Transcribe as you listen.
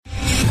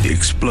The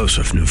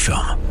explosive new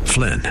film,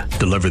 Flynn,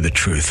 deliver the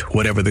truth,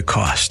 whatever the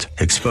cost,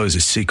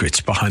 exposes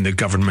secrets behind the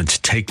government's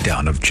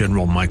takedown of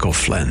General Michael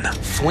Flynn.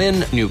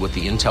 Flynn knew what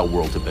the intel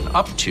world had been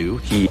up to.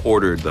 He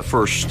ordered the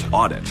first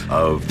audit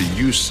of the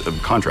use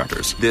of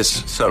contractors.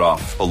 This set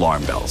off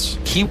alarm bells.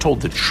 He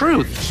told the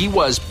truth. He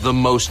was the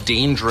most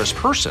dangerous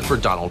person for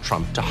Donald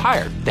Trump to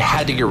hire. They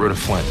had to get rid of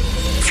Flynn.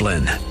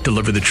 Flynn,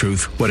 deliver the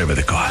truth, whatever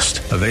the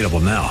cost. Available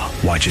now.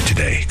 Watch it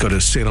today. Go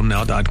to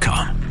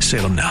salemnow.com.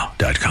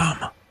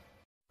 salemnow.com.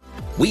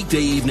 Weekday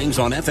evenings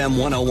on FM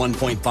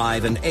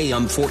 101.5 and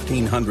AM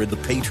 1400 The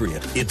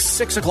Patriot. It's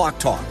 6 o'clock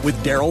talk with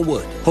Daryl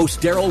Wood. Host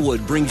Daryl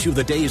Wood brings you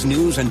the day's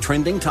news and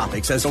trending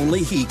topics as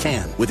only he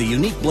can, with a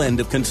unique blend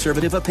of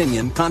conservative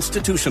opinion,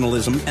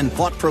 constitutionalism, and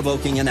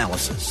thought-provoking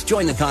analysis.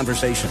 Join the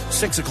conversation.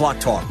 6 o'clock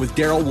talk with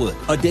Daryl Wood.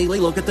 A daily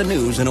look at the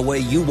news in a way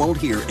you won't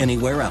hear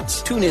anywhere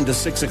else. Tune in to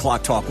 6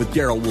 o'clock talk with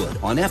Daryl Wood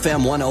on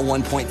FM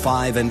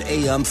 101.5 and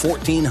AM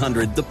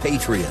 1400 The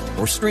Patriot,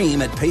 or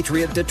stream at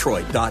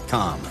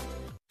patriotdetroit.com.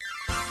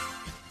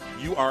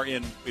 You are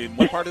in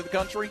what part of the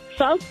country?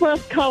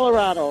 Southwest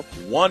Colorado.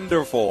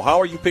 Wonderful. How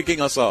are you picking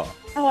us up?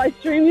 Oh, I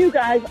stream you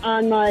guys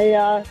on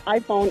my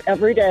iPhone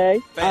every day.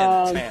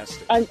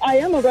 Fantastic. I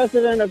am a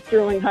resident of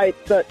Sterling Heights,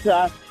 but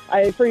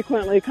I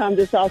frequently come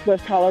to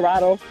Southwest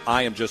Colorado.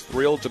 I am just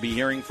thrilled to be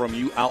hearing from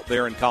you out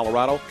there in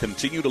Colorado.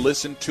 Continue to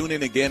listen, tune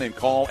in again, and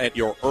call at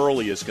your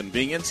earliest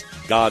convenience.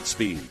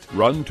 Godspeed.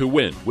 Run to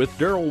Win with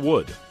Daryl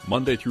Wood,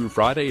 Monday through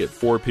Friday at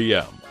 4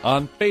 p.m.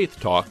 on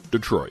Faith Talk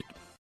Detroit.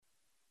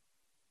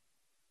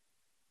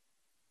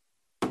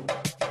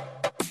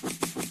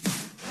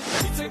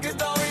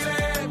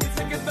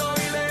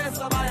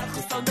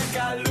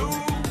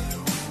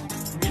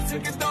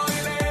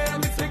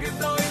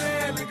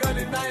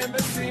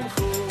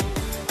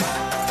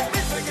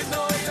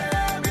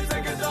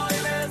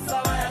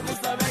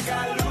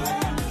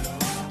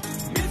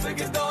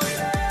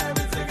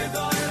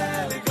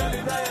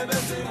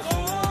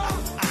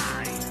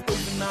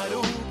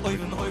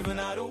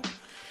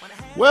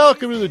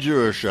 Welcome to the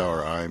Jewish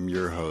Hour. I'm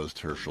your host,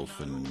 Herschel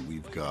Finn.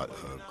 We've got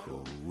a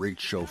great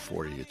show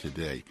for you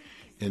today.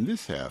 In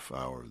this half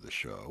hour of the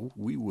show,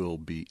 we will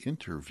be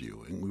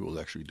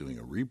actually doing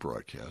a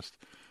rebroadcast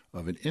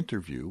of an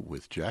interview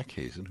with Jack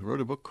Hazen, who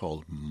wrote a book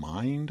called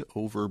Mind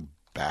Over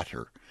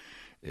Batter.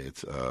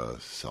 It's a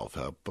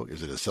self-help book.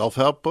 Is it a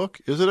self-help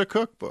book? Is it a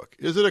cookbook?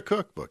 Is it a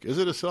cookbook? Is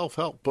it a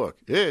self-help book?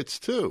 It's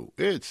two.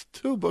 It's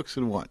two books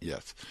in one,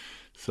 yes.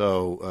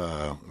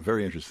 So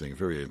very interesting,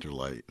 very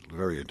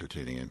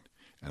entertaining,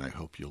 and I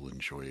hope you'll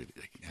enjoy it.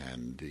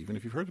 And even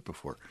if you've heard it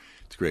before,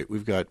 it's great.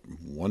 We've got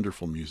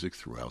wonderful music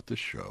throughout the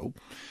show.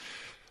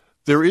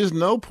 There is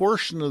no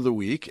portion of the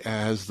week,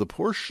 as the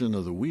portion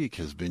of the week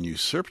has been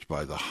usurped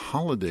by the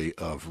holiday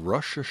of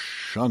Rosh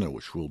Hashanah,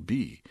 which will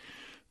be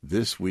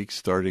this week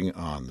starting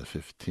on the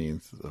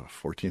 15th,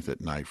 14th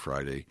at night,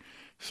 Friday.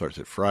 Starts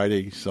at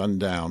Friday,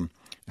 sundown,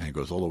 and it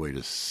goes all the way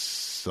to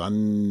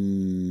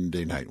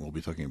Sunday night. We'll be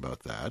talking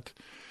about that.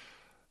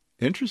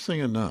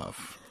 Interesting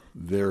enough,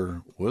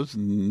 there was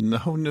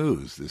no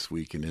news this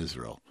week in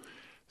Israel.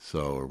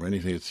 So, or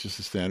anything, it's just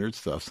the standard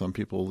stuff. Some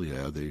people,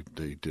 they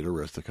did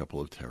arrest a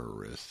couple of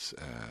terrorists,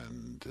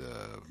 and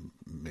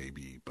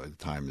maybe by the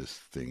time this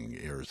thing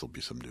airs, there'll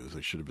be some news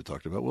that should have been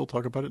talked about. We'll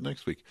talk about it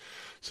next week.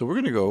 So we're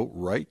going to go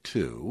right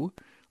to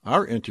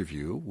our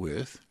interview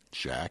with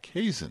Jack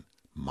Hazen,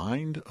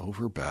 Mind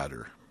Over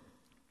Batter.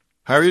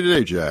 How are you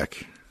today,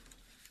 Jack?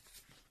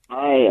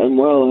 Hi, I'm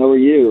well. How are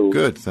you?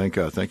 Good, thank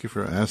God. Thank you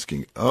for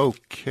asking.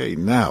 Okay,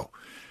 now,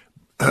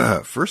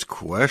 first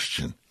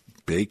question.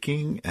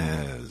 Baking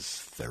as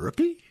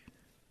therapy?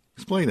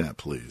 Explain that,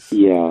 please.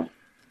 Yeah.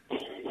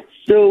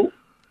 So,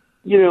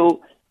 this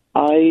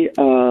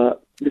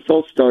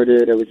all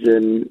started, I was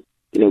in,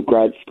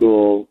 grad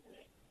school,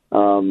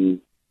 and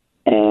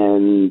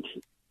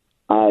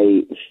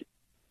I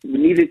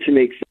needed to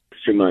make some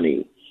extra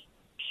money.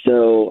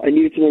 So I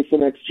needed to make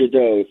some extra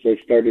dough, so I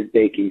started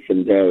baking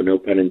some dough, no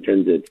pun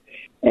intended.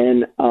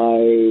 And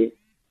I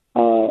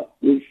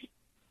was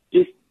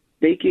just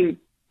baking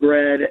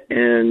bread,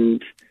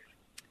 and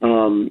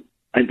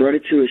I brought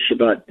it to a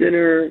Shabbat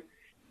dinner,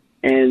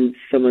 and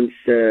someone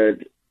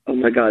said, "Oh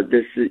my God,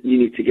 you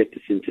need to get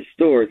this into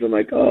stores." I'm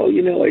like, "Oh,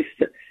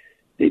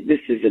 this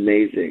is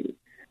amazing."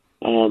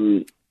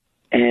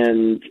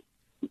 And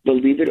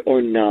believe it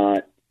or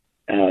not,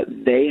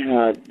 they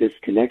had this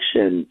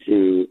connection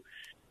to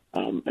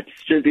a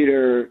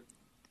distributor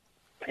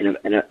and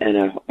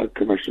a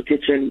commercial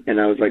kitchen,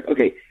 and I was like,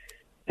 okay,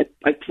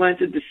 I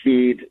planted the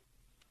seed.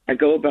 I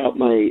go about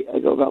my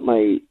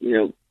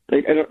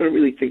I don't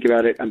really think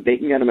about it. I'm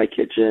baking out of my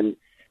kitchen,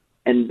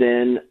 and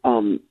then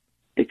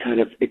it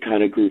kind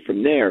of grew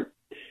from there.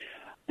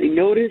 I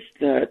noticed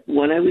that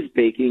when I was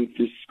baking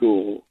through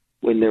school,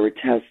 when there were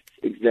tests,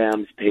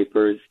 exams,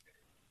 papers,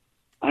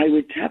 I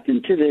would tap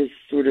into this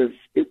sort of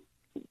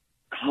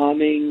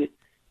calming,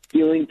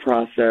 healing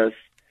process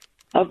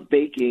of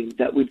baking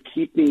that would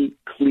keep me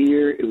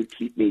clear, it would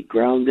keep me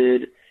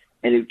grounded,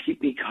 and it would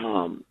keep me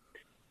calm.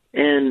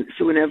 And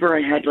so whenever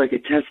I had like a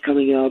test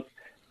coming up,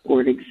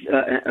 or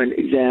an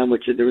exam,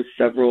 which there was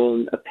several,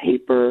 and a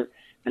paper,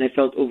 and I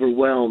felt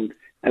overwhelmed,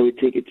 I would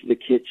take it to the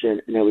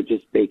kitchen and I would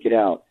just bake it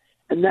out.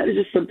 And that is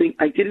just something,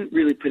 I didn't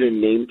really put a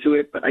name to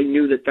it, but I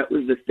knew that that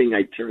was the thing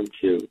I turned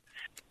to.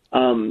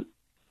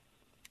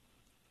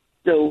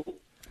 So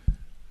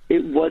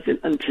it wasn't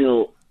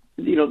until,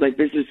 like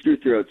this is true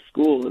throughout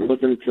school, and it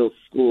wasn't until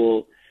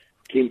school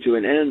came to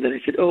an end that I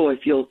said, I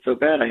feel so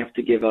bad, I have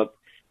to give up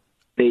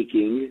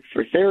baking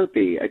for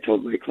therapy. I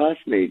told my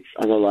classmates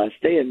on the last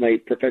day, and my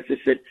professor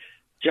said,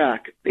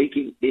 Jack,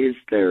 baking is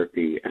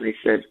therapy. And I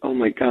said, oh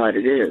my God,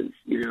 it is,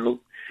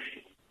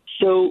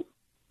 So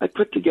I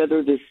put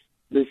together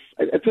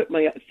I put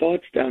my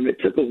thoughts down.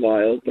 It took a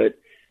while, but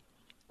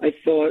I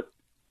thought,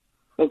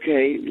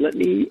 okay, let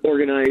me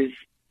organize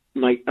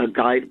a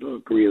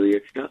guidebook, really.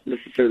 It's not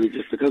necessarily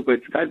just a cookbook, but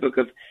it's a guidebook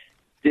of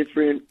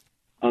different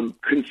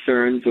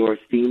concerns or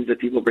themes that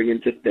people bring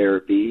into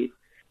therapy.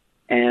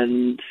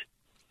 And,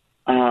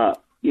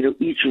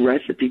 each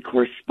recipe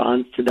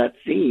corresponds to that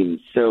theme.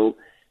 So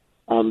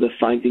the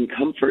Finding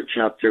Comfort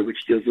chapter,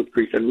 which deals with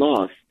grief and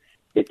loss,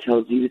 it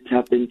tells you to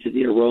tap into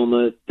the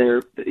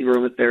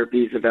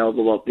aromatherapies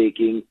available while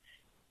baking,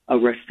 a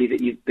recipe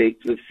that you've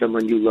baked with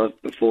someone you loved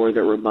before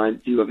that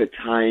reminds you of a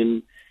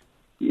time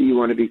you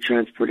want to be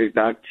transported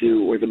back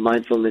to, or the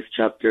mindfulness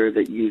chapter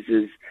that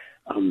uses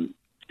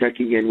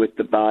checking in with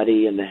the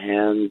body and the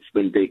hands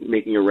when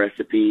making a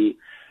recipe,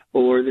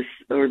 or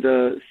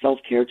the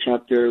self-care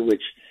chapter,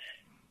 which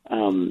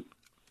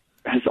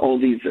has all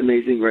these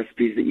amazing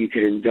recipes that you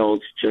can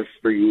indulge just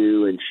for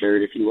you and share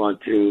it if you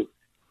want to.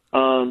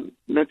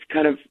 That's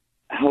kind of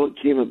how it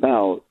came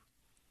about.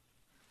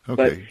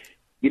 Okay.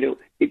 But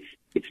it's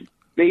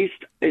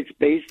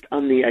based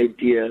on the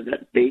idea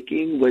that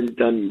baking, when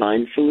done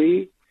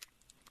mindfully,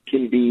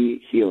 can be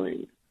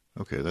healing.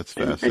 Okay, that's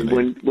fascinating.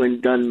 And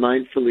when done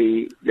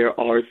mindfully, there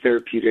are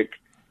therapeutic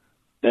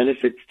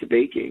benefits to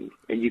baking,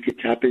 and you could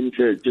tap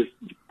into just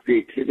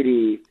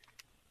creativity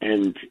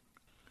and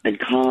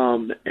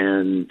calm,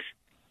 and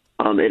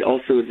it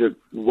also is a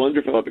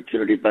wonderful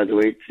opportunity, by the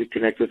way, to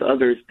connect with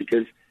others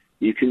because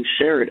you can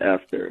share it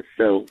after.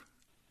 So,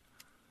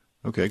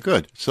 okay,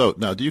 good. So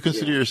now, do you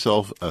consider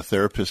yourself a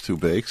therapist who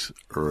bakes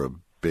or a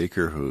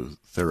baker who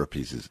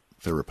therapizes?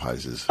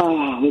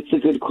 Oh, that's a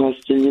good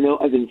question.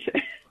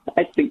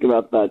 I think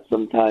about that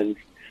sometimes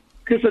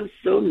because I'm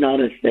so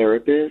not a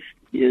therapist.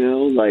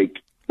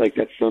 Like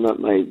that's so not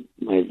my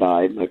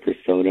vibe, my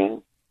persona.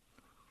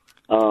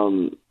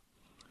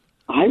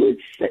 I would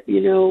say,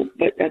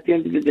 but at the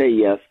end of the day,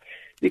 yes.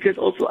 Because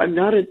also, I'm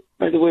not a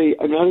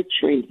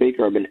trained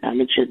baker. I'm an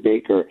amateur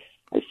baker.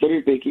 I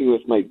started baking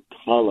with my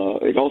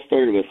challah. It all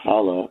started with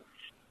challah.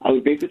 I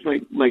would bake with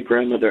my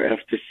grandmother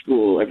after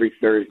school every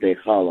Thursday,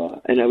 challah.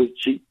 And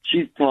she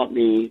taught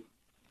me,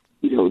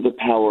 the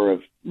power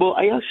of,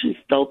 I actually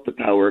felt the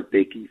power of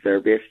baking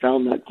therapy. I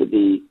found that to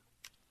be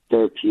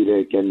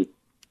therapeutic. And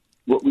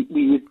what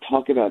we would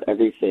talk about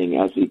everything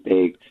as we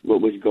baked,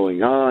 what was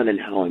going on and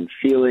how I'm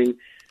feeling.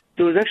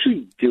 So I was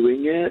actually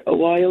doing it a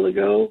while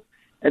ago,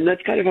 and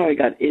that's kind of how I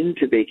got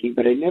into baking,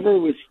 but I never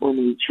was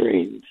formally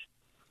trained.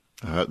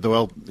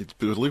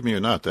 Believe me or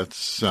not, that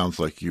sounds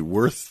like you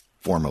were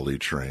formally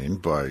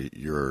trained by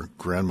your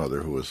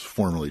grandmother, who was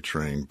formally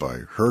trained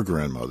by her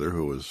grandmother,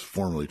 who was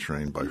formally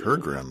trained by her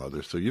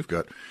grandmother. So you've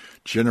got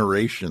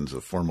generations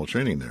of formal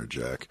training there,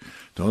 Jack.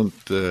 Don't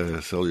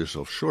sell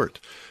yourself short.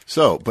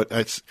 So, but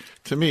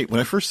to me, when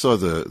I first saw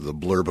the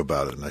blurb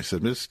about it, and I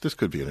said, this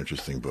could be an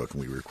interesting book,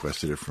 and we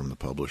requested it from the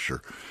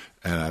publisher,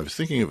 and I was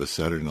thinking of a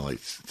Saturday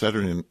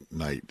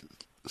Night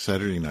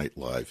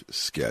Live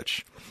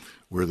sketch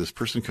where this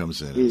person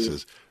comes in and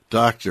says,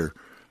 Doctor,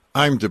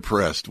 I'm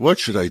depressed. What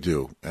should I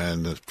do?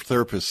 And the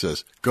therapist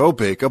says, go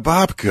bake a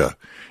babka.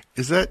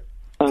 Is that...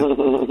 I don't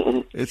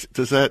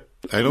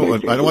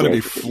want to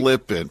be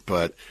flippant,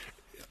 but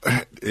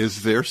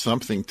is there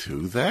something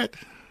to that?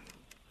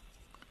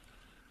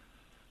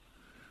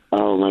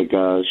 Oh my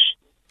gosh.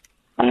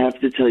 I have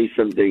to tell you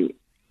something,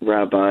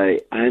 Rabbi.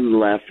 I'm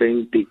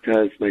laughing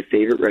because my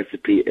favorite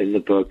recipe in the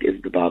book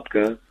is the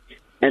babka.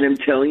 And I'm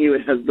telling you,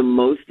 it is the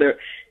most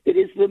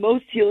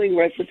healing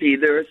recipe.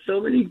 There are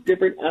so many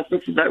different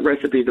aspects of that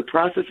recipe. The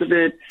process of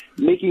it,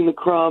 making the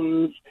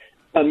crumbs,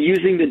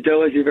 using the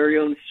dough as your very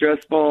own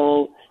stress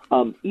ball,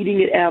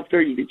 eating it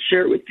after. You can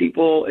share it with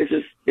people.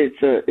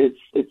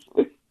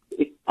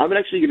 I'm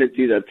actually going to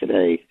do that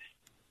today,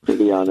 to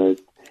be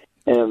honest.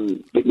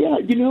 But yeah,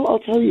 I'll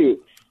tell you,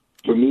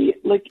 for me,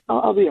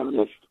 I'll be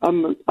honest.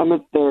 I'm a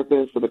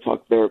therapist. I'm a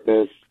talk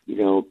therapist.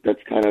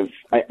 That's kind of,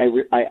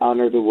 I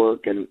honor the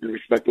work and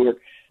respect the work.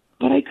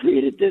 But I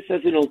created this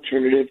as an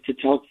alternative to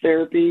talk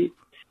therapy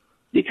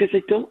because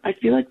I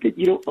feel like that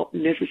you don't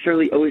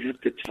necessarily always have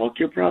to talk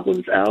your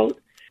problems out.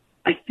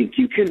 I think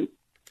you can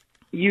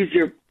use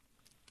your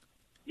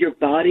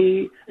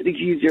body. I think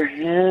you use your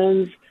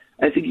hands.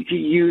 I think you can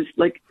use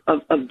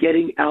of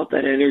getting out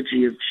that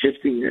energy of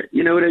shifting it.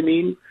 You know what I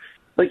mean?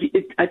 I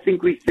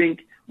think we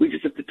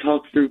just have to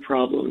talk through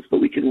problems,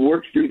 but we can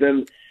work through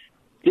them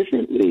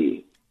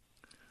differently.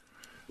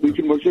 And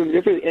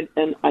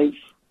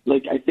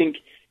Like, I think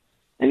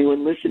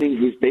anyone listening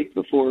who's baked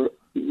before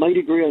might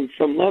agree on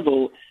some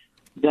level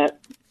that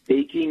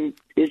baking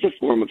is a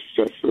form of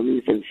stress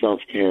relief and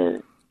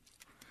self-care.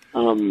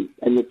 And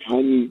the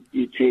time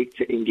you take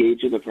to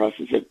engage in the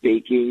process of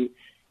baking,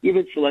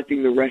 even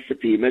selecting the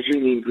recipe,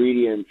 measuring the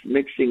ingredients,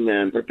 mixing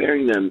them,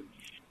 preparing them,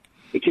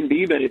 it can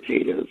be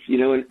meditative,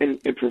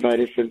 and provide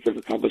a sense of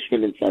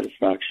accomplishment and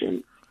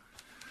satisfaction.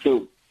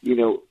 So,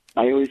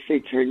 I always say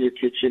turn your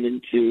kitchen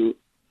into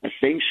a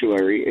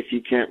sanctuary if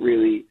you can't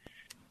really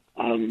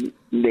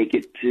make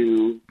it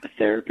to a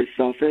therapist's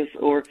office.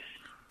 Or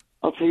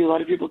I'll tell you, a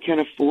lot of people can't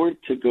afford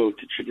to go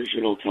to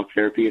traditional talk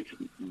therapy. It's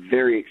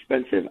very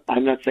expensive.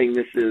 I'm not saying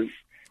this is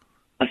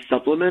a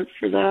supplement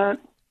for that,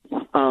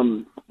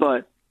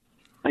 but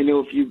I know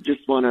if you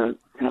just want to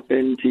tap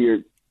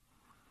into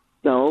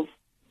yourself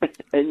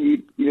and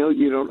you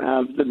don't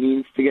have the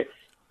means to get,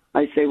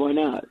 I say why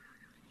not?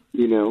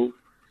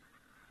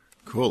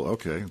 Cool.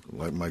 Okay.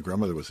 Like my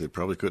grandmother would say, it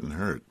probably couldn't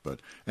hurt.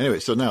 But anyway,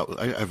 so now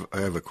I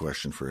have a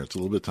question for you. It's a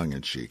little bit tongue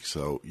in cheek.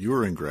 So you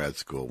were in grad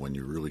school when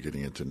you were really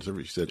getting into it.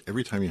 You said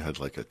every time you had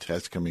like a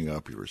test coming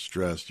up, you were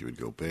stressed, you would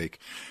go bake.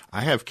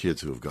 I have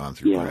kids who have gone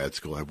through grad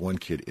school. I have one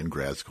kid in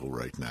grad school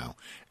right now,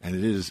 and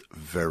it is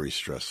very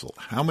stressful.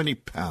 How many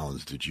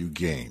pounds did you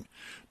gain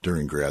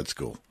during grad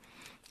school?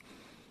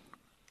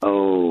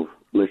 Oh,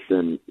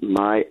 listen, I'm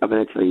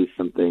going to tell you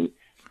something.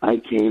 I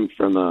came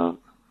from a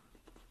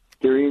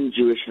Syrian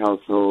Jewish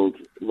household.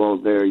 Well,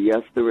 there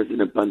was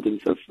an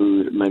abundance of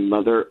food. My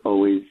mother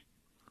always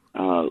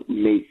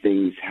made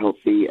things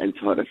healthy and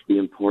taught us the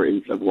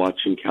importance of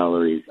watching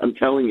calories. I'm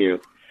telling you,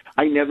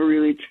 I never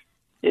really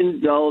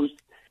indulged.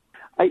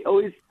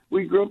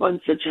 We grew up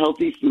on such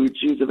healthy food.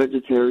 She was a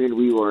vegetarian,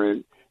 we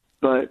weren't.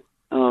 But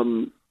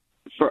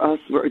for us,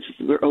 we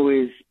were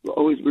always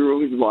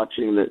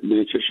watching the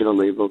nutritional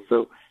label.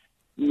 So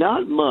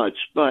not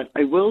much, but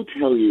I will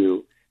tell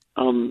you,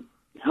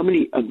 how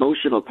many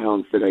emotional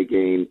pounds did I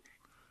gain?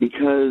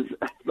 Because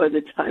by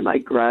the time I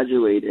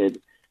graduated,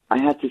 I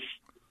had to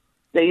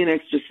stay an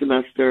extra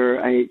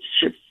semester. I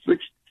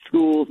switched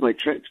schools. My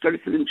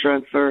started student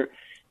transfer.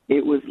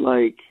 It was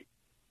like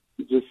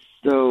just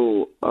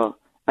so.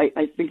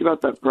 I think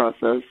about that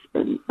process,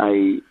 and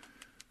I'm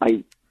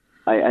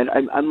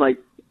like,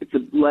 it's a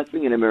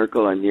blessing and a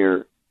miracle I'm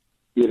here,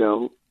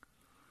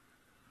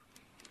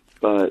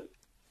 But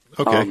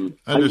okay,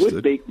 I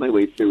would bake my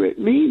way through it.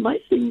 My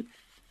thing.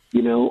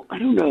 I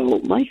don't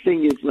know. My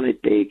thing is when I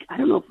bake, I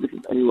don't know if this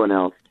is anyone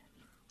else.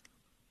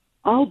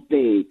 I'll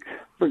bake,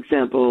 for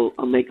example,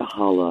 I'll make a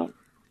challah,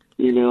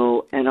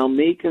 and I'll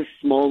make a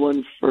small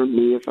one for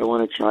me if I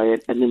want to try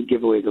it and then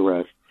give away the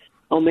rest.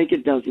 I'll make a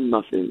dozen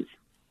muffins.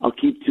 I'll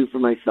keep 2 for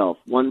myself,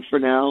 1 for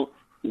now,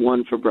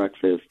 1 for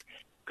breakfast.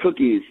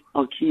 Cookies,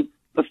 I'll keep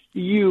a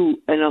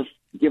few and I'll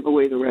give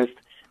away the rest.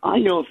 I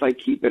know if I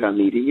keep it, I'm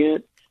eating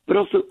it. But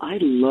also, I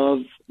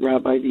love,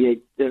 Rabbi,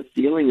 the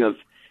feeling of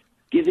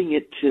giving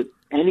it to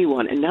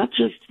anyone, and not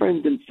just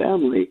friends and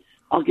family.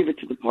 I'll give it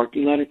to the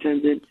parking lot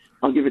attendant.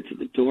 I'll give it to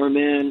the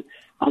doorman.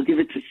 I'll give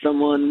it to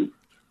someone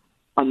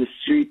on the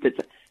street.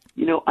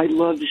 I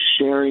love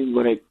sharing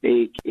what I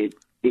bake. It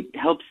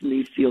helps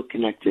me feel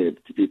connected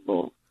to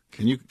people.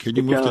 Can you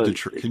move to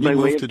Detroit? Can you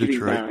move to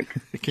Detroit?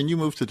 Can you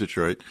move to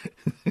Detroit?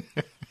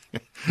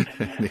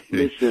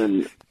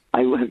 Listen,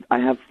 I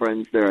have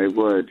friends there. I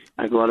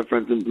have a lot of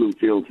friends in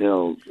Bloomfield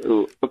Hills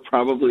who are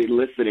probably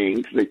listening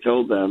because I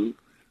told them.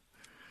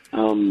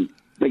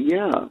 But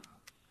yeah,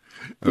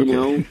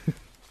 okay.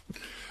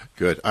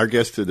 Good. Our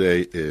guest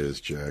today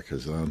is Jack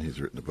Hazen. He's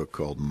written a book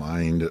called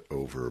Mind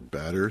Over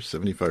Batter: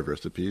 75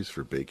 Recipes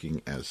for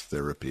Baking as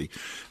Therapy.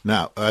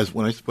 Now,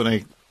 when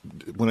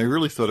I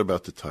really thought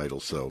about the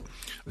title, so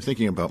I was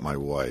thinking about my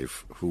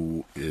wife,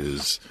 who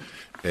is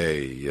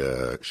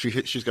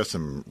she's got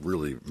some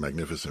really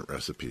magnificent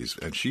recipes,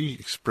 and she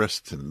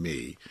expressed to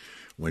me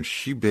when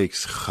she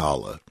bakes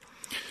challah,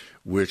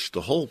 which the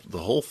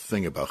whole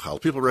thing about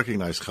challah, people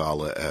recognize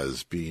challah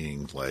as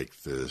being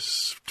like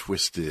this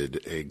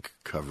twisted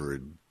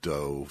egg-covered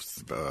dough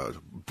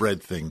bread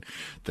thing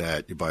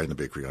that you buy in the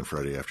bakery on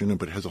Friday afternoon,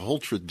 but it has a whole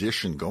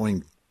tradition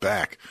going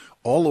back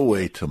all the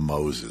way to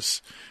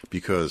Moses,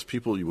 because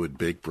you would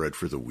bake bread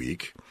for the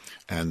week,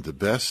 and the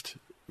best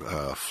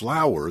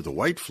flour, the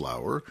white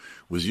flour,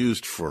 was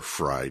used for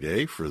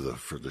Friday for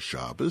the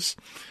Shabbos,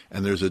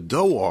 and there's a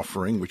dough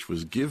offering which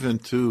was given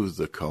to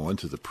the Kohen,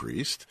 to the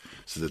priest,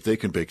 so that they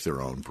can bake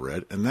their own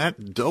bread, and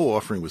that dough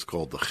offering was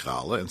called the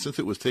challah, and since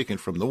it was taken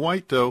from the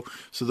white dough,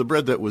 so the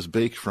bread that was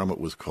baked from it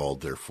was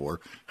called, therefore,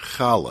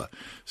 challah.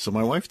 So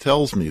my wife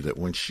tells me that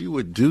when she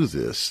would do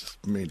this,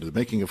 the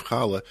making of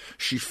challah,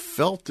 she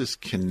felt this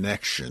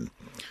connection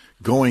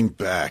going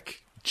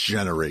back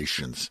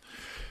generations.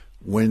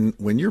 When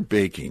you're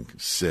baking,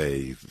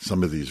 say,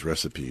 some of these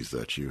recipes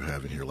that you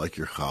have in here, like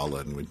your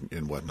challah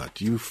and whatnot,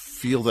 do you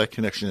feel that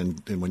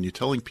connection? And when you're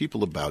telling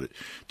people about it,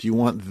 do you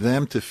want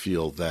them to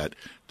feel that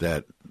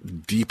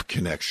deep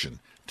connection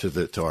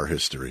to our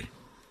history?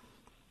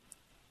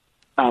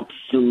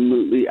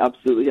 Absolutely,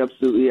 absolutely,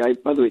 absolutely.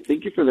 By the way,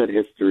 thank you for that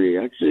history.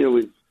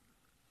 Actually,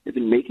 I've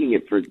been making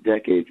it for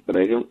decades, but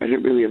I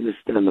didn't really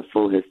understand the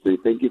full history.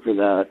 Thank you for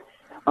that.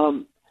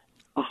 100%.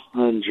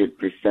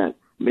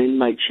 In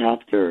my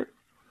chapter,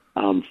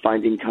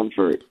 Finding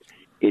Comfort,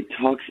 it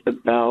talks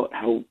about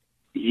how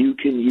you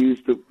can use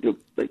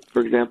like,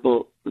 for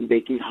example, when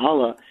baking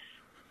challah,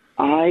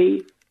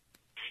 I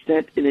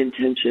set an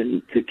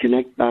intention to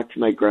connect back to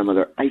my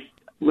grandmother.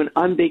 When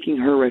I'm baking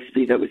her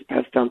recipe that was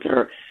passed down to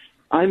her,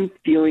 I'm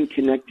feeling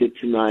connected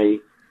to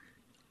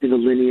the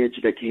lineage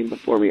that came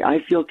before me. I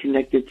feel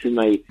connected to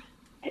my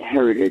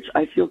heritage.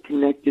 I feel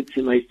connected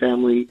to my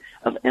family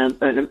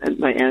and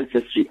my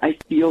ancestry. I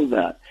feel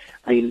that.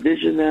 I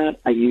envision that.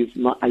 I use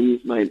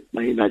my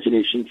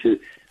imagination to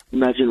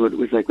imagine what it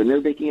was like when they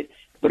were baking it.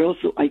 But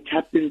also, I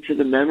tapped into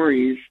the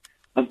memories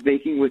of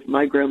baking with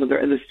my grandmother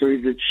and the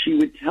stories that she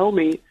would tell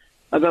me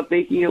about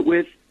baking it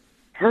with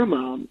her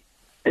mom.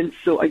 And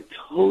so I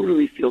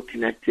totally feel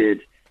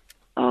connected.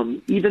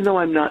 Even though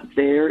I'm not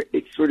there,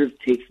 it sort of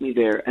takes me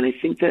there. And I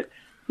think that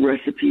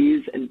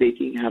recipes and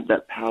baking have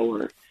that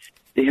power.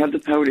 They have the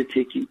power to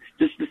take you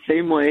just the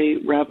same way,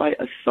 Rabbi,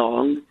 a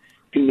song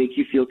can make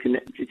you feel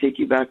connected, to take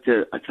you back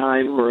to a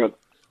time or a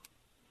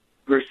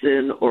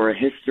person or a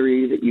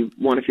history that you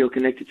want to feel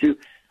connected to.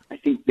 I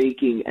think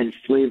baking and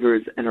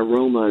flavors and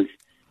aromas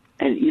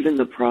and even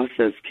the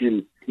process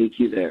can take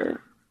you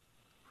there.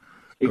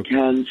 It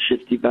can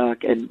shift you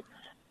back, and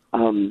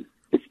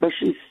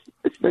especially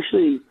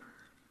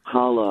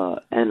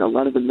challah and a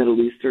lot of the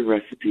Middle Eastern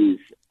recipes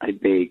I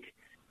bake.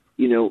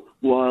 You know,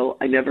 while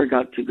I never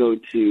got to go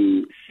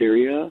to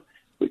Syria,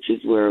 which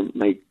is where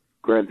my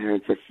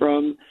grandparents are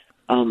from,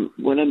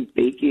 when I'm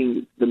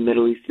baking the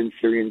Middle Eastern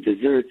Syrian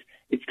desserts,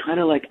 it's kind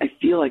of like I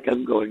feel like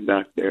I'm going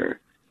back there.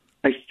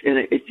 And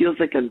it feels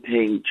like I'm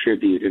paying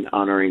tribute and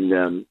honoring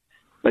them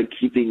by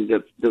keeping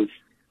those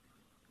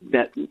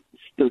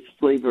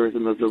flavors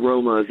and those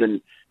aromas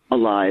and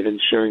alive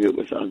and sharing it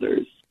with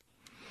others.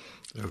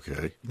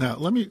 Okay. Now,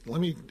 let me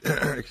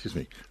excuse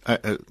me.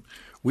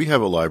 We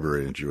have a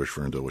library in Jewish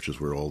Ferndale, which is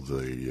where all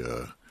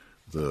the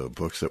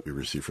books that we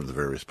receive from the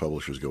various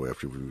publishers go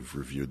after we've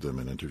reviewed them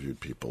and interviewed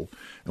people.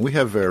 And we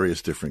have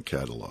various different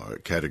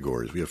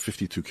categories. We have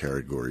 52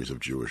 categories of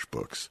Jewish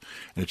books.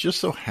 And it just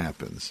so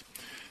happens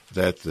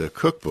that the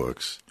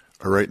cookbooks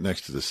are right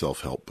next to the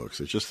self-help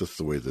books. It's just that's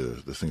the way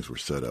the things were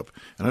set up.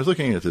 And I was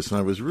looking at this, and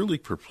I was really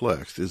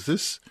perplexed.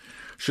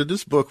 Should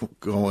this book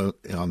go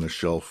on the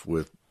shelf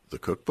with the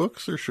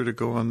cookbooks, or should it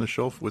go on the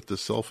shelf with the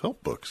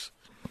self-help books?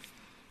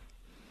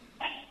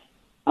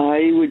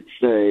 I would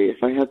say,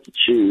 if I had to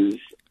choose,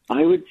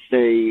 I would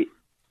say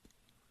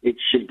it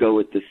should go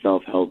with the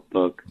self-help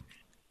book,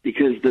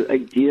 because the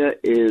idea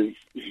is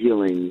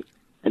healing,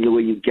 and the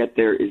way you get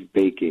there is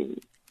baking.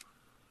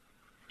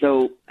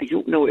 So I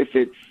don't know if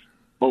it's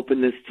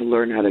openness to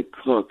learn how to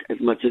cook as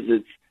much as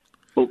it's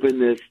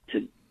openness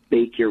to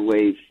bake your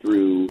way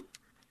through,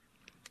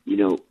 you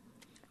know,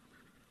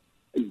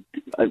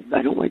 I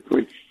don't like the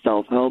word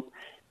self-help,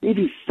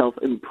 maybe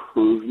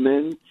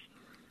self-improvement,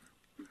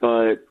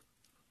 but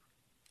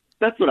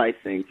that's what I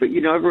think. But,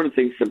 you know, everyone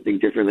thinks something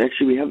different.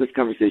 Actually, we have this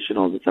conversation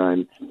all the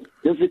time.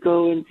 Does it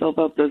go in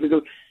self-help? Does it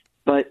go?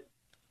 But,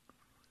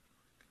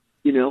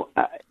 you know,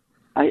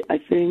 I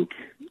think,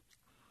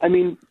 I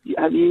mean,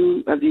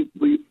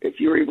 if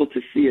you were able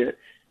to see it,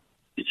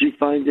 did you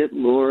find it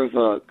more of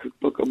a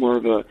cookbook or more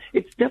of a,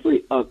 it's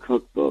definitely a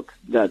cookbook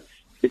that's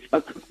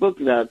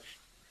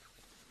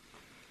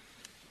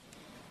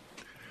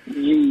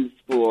used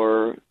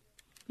for,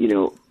 you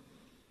know,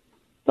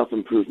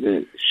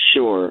 self-improvement,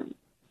 sure,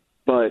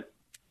 but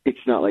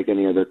it's not like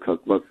any other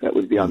cookbook that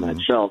would be on that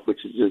shelf,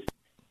 which is just,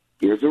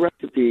 here's a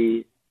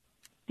recipe,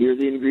 here's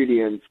the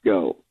ingredients,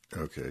 go.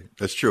 Okay,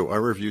 that's true. Our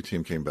review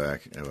team came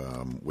back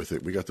with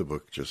it. We got the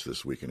book just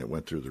this week, and it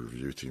went through the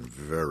review team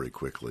very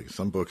quickly.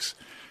 Some books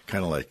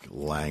kind of like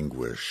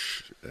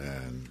languish,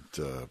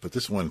 but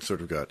this one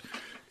sort of got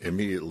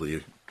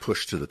immediately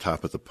pushed to the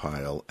top of the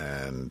pile,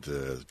 and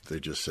they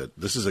just said,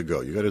 "This is a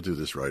go. You got to do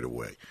this right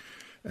away."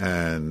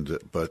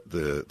 But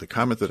the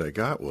comment that I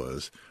got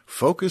was,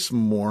 focus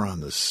more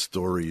on the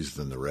stories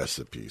than the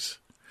recipes.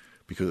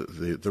 Because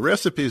the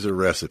recipes are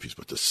recipes,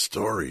 but the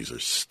stories are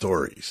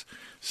stories.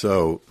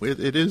 So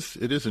it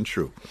isn't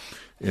true,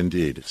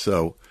 indeed.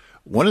 So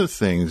one of the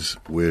things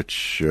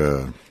which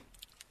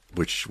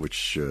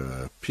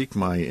piqued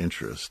my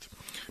interest,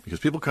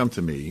 because people come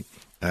to me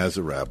as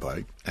a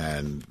rabbi,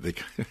 and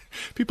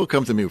people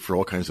come to me for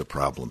all kinds of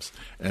problems.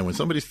 And when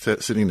somebody's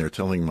sitting there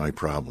telling my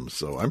problems,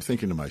 so I'm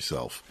thinking to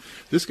myself,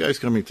 this guy's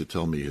coming to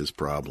tell me his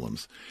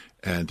problems.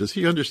 And does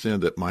he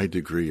understand that my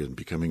degree in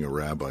becoming a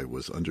rabbi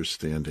was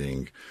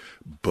understanding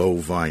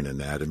bovine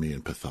anatomy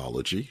and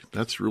pathology?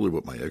 That's really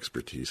what my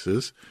expertise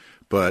is.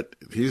 But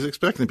he's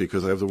expecting,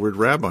 because I have the word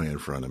rabbi in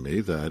front of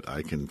me, that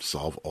I can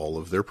solve all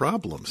of their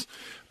problems.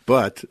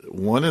 But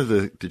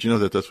did you know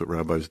that that's what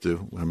rabbis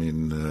do? I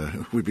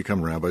mean, we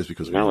become rabbis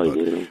because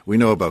we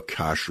know about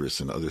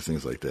kashrus and other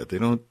things like that.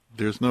 In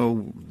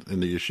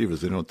the yeshivas,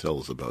 they don't tell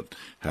us about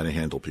how to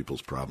handle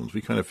people's problems.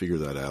 We kind of figure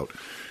that out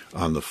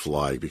on the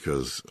fly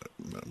because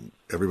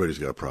everybody's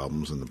got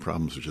problems, and the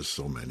problems are just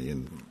so many,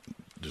 and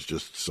there's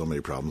just so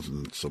many problems,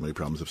 and so many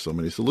problems have so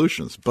many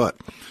solutions. But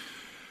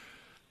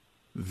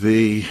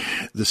the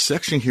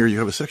section here, you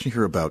have a section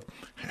here about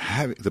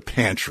having the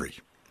pantry.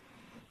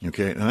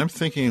 Okay, and I'm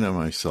thinking to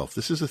myself,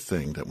 this is a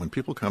thing that when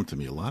people come to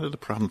me, a lot of the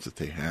problems that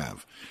they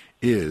have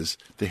is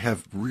they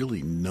have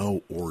really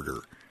no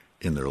order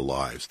in their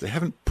lives. They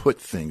haven't put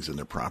things in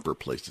their proper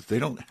places. They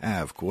don't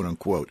have, quote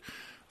unquote,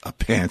 a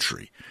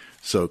pantry.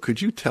 So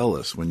could you tell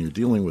us, when you're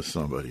dealing with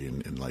somebody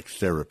in like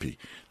therapy,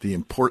 the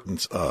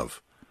importance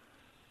of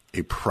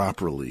a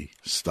properly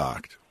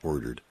stocked,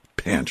 ordered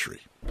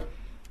pantry?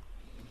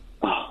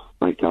 Oh,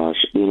 my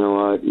gosh. You know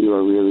what? You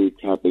are really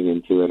tapping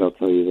into it, I'll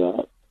tell you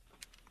that.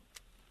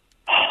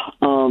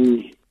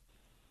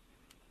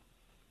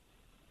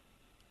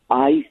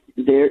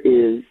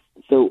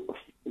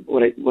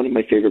 One of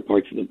my favorite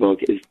parts of the book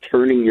is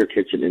turning your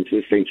kitchen into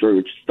a sanctuary,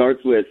 which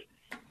starts with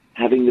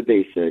having the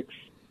basics.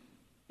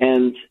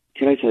 And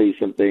can I tell you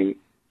something,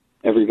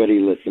 everybody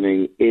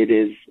listening? It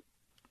is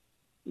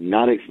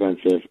not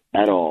expensive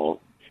at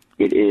all.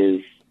 It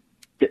is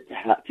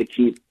to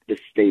keep the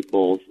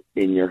staples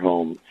in your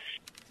home.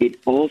 It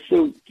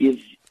also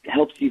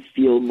helps you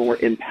feel more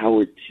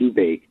empowered to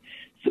bake.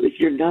 So if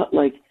you're not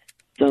like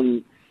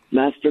some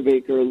master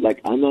baker, like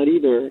I'm not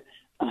either,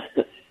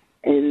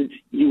 and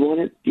you want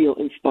to feel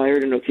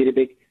inspired and okay to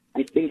bake,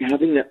 I think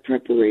having that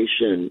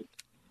preparation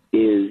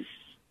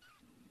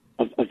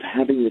of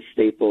having the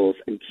staples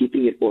and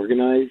keeping it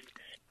organized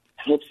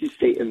helps you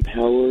stay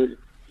empowered,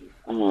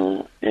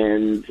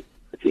 and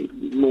I think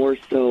more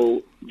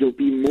so you'll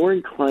be more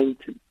inclined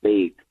to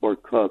bake or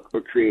cook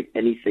or create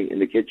anything in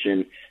the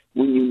kitchen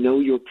when you know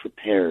you're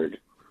prepared.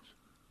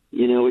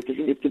 You know, it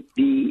doesn't have to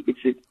be,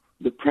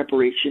 the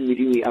preparation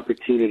meeting the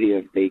opportunity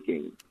of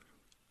baking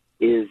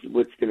is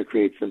what's going to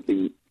create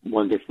something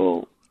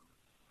wonderful.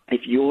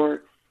 If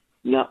you're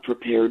not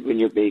prepared when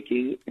you're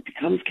baking, it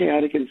becomes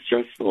chaotic and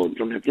stressful. You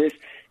don't have this,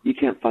 you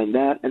can't find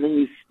that, and then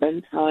you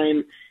spend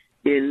time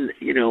in,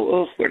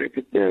 where did I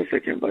put this? I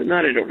can't find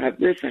that, I don't have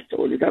this, I have to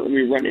order that. When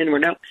we run in,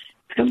 we're out.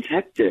 It becomes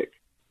hectic.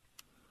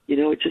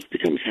 It just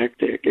becomes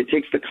hectic. It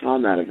takes the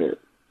calm out of it.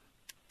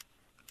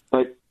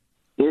 But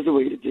there's a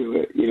way to do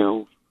it,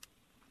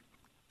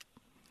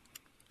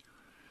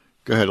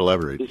 Go ahead,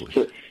 elaborate,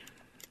 please.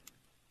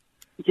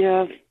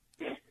 Yeah.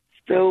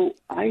 So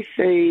I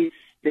say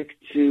stick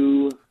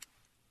to,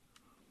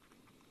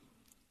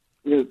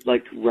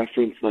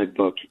 reference my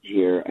book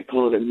here. I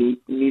call it a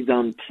mise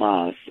en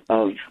place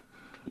of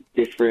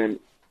different,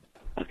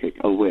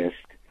 a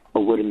whisk, a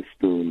wooden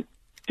spoon,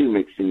 2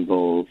 mixing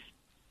bowls,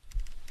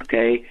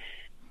 okay?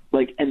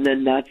 And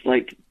then that's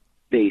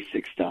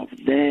basic stuff.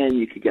 Then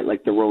you could get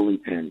the rolling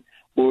pin,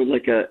 or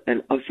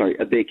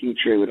a baking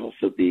tray would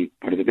also be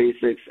part of the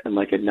basics, and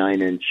a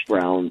 9-inch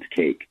round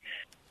cake.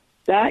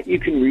 That you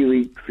can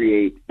really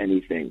create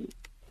anything.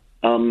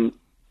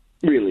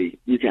 Really,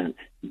 you can.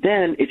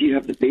 Then if you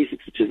have the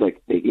basics, which is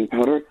baking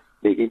powder,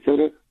 baking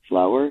soda,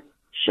 flour,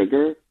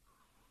 sugar,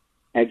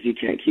 eggs you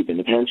can't keep in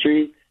the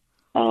pantry,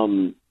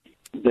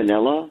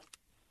 vanilla,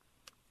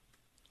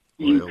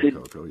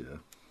 cocoa, yeah.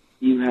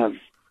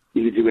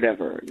 You could do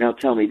whatever. Now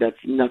tell me,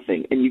 that's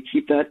nothing. And you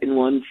keep that in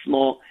one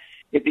small,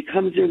 it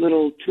becomes your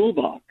little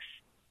toolbox.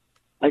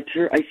 I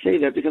say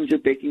that becomes your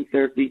baking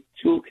therapy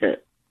toolkit.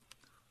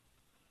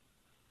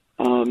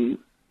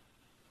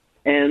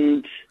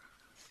 And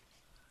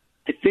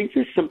I think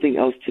there's something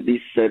else to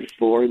be said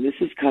for, and this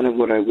is kind of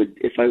what I would,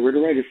 if I were to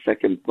write a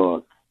second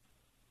book,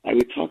 I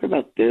would talk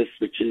about this,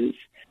 which is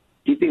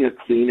keeping a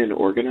clean and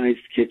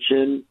organized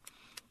kitchen,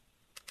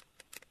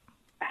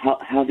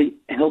 helping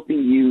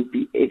you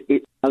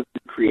how to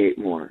create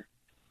more,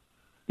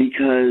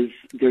 because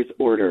there's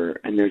order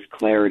and there's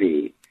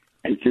clarity,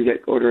 and through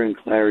that order and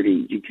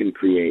clarity, you can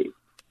create,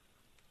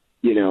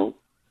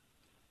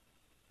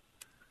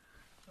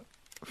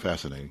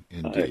 Fascinating,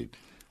 indeed.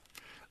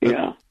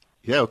 Yeah.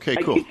 Yeah, okay,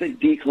 cool. I think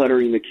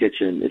decluttering the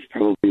kitchen is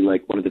probably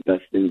one of the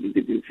best things you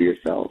could do for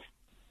yourself.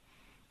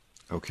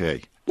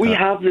 Okay. We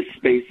have the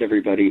space,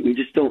 everybody. We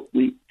just don't,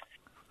 we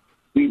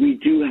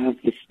do have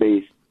the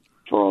space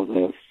for all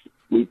this.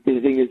 The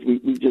thing is,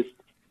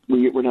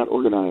 we're not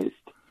organized,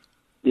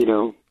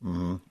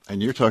 Mm-hmm.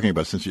 And you're talking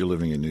about, since you're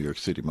living in New York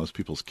City, most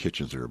people's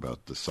kitchens are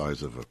about the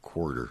size of a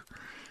quarter.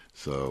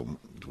 So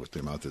what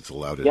the amount that's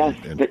allowed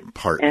in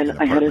apartments. And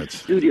I had a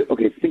studio.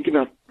 Okay, think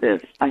about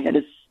this. I had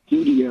a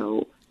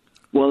studio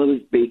while I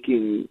was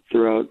baking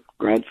throughout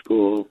grad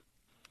school,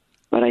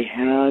 but I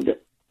had,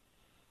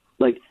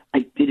 I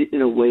did it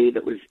in a way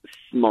that was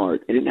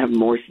smart. I didn't have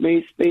more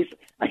space.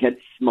 I had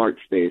smart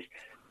space.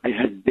 I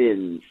had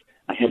bins.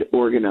 I had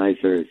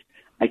organizers.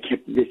 I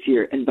kept this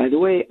here. And by the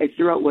way, I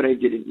threw out what I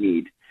didn't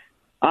need.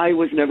 I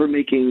was never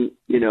making,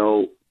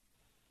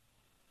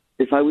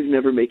 if I was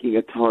never making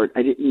a tart,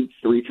 I didn't need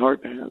 3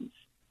 tart pans.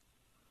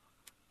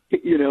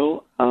 You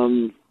know,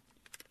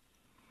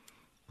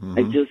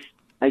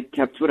 I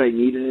kept what I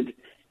needed,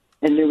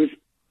 and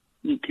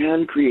you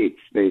can create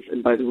space.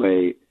 And by the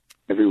way,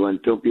 everyone,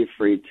 don't be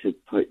afraid to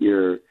put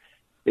your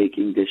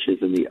baking dishes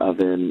in the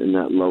oven in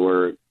that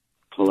lower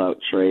pull-out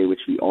tray,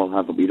 which we all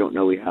have, but we don't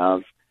know we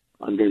have.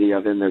 Under the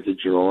oven, there's a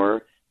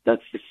drawer.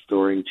 That's for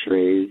storing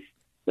trays.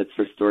 That's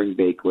for storing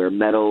bakeware,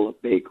 metal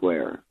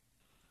bakeware.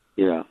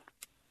 Yeah.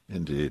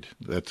 Indeed.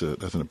 That's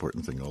an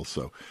important thing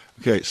also.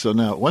 Okay, so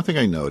now one thing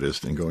I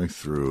noticed in going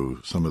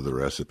through some of the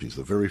recipes,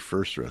 the very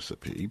first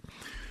recipe,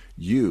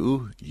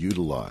 you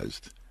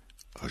utilized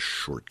a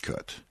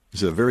shortcut.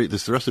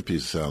 This recipe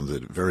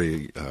sounded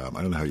very, I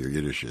don't know how your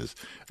Yiddish is,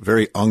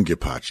 very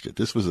ungepatchtet.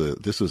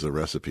 This was a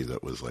recipe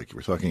that was like,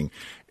 we're talking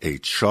a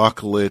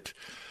chocolate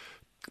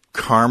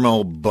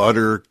caramel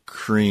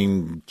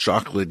buttercream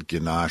chocolate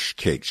ganache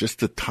cake. Just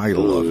the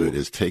title of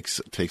it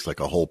takes like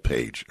a whole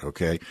page,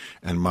 okay?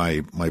 And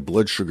my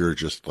blood sugar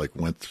just like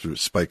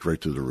spiked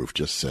right through the roof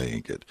just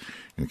saying it,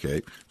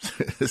 okay?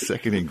 The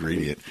second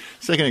ingredient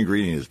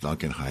is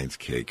Duncan Hines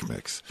cake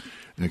mix,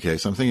 okay?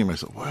 So I'm thinking to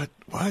myself, what?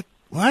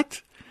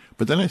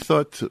 But then I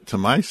thought to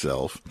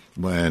myself,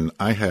 when the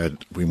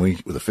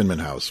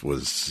Finman house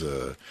was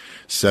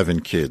 7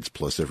 kids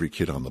plus every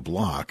kid on the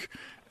block.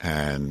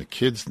 And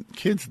kids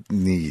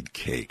need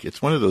cake.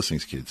 It's one of those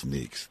things kids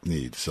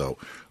need. So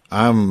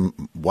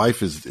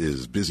wife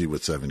is busy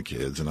with 7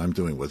 kids, and I'm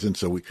doing what's in.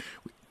 So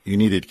you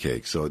needed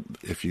cake. So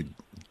if you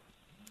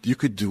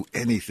could do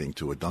anything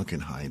to a Duncan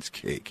Hines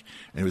cake,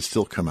 and it would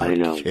still come out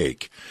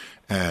cake.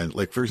 And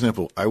like, for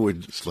example, I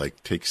would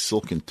like take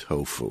silken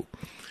tofu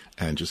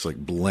and just like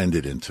blend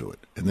it into it.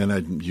 And then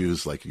I'd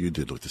use, like you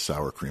did with the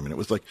sour cream. And it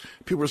was like,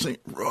 people were saying,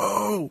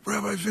 "Whoa,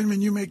 Rabbi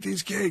Finman, you make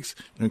these cakes."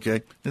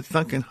 Okay. It's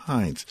Duncan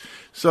Hines.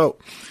 So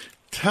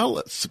tell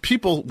us,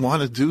 people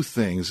want to do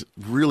things,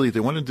 really,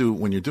 they want to do,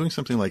 when you're doing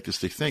something like this,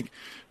 they think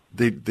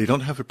they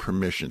don't have a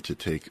permission to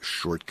take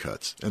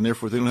shortcuts. And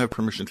therefore, they don't have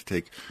permission to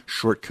take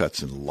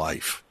shortcuts in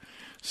life.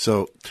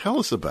 So tell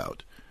us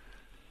about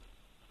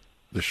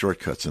the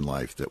shortcuts in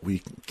life that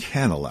we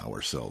can allow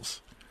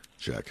ourselves,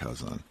 Jack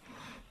Hazen.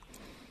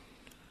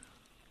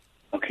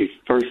 Okay,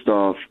 first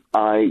off,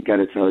 I got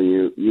to tell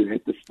you, you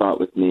hit the spot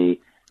with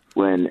me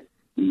when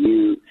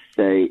you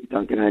say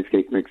Duncan Hines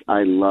cake mix.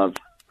 I love.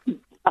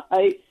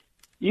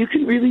 You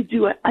can really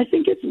do it. I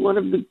think it's one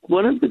of the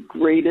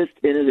greatest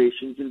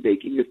innovations in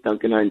baking is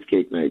Duncan Hines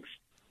cake mix.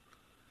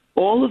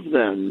 All of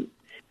them.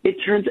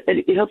 It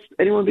helps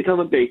anyone become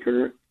a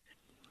baker.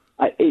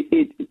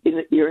 It's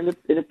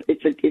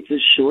a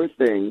sure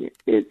thing.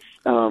 It's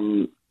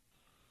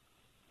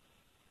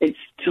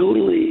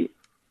totally.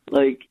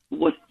 Like,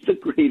 what's the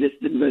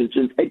greatest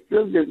invention? I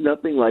feel like there's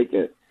nothing like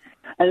it.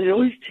 And it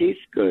always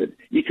tastes good.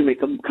 You can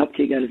make a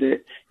cupcake out of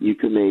it. You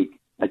can make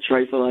a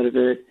trifle out of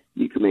it.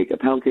 You can make a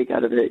pound cake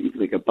out of it. You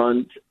can make a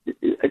bundt.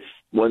 It's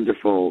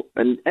wonderful.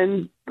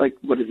 And like,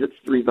 what is it,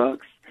 $3?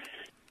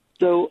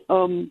 So,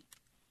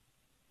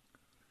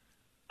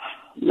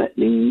 let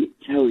me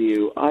tell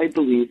you, I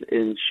believe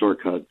in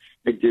shortcuts.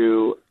 I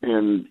do.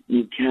 And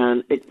you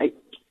can,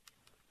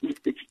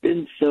 it's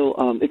been so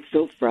it's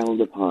so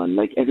frowned upon.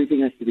 Like,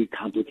 everything has to be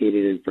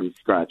complicated and from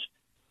scratch.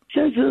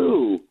 Says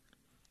who?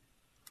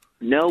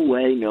 No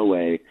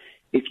way.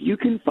 If you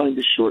can find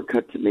a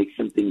shortcut to make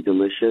something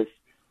delicious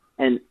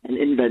and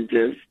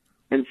inventive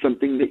and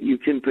something that you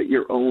can put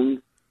your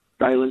own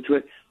style into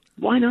it,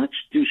 why not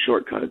do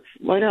shortcuts?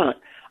 Why not?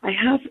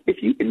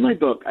 In my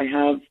book, I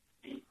have,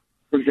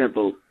 for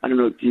example, I don't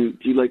know, do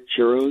you like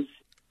churros?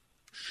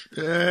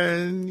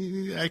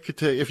 I could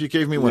tell you, if you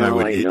gave me one, I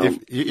would eat.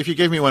 If you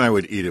gave me one, I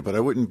would eat it, but I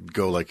wouldn't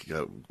go like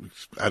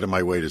out of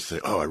my way to say,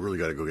 "Oh, I really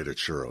got to go get a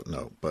churro."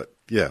 No, but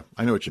yeah,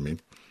 I know what you mean.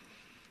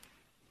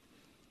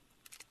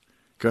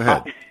 Go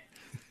ahead.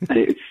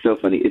 It's so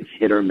funny. It's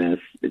hit or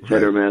miss.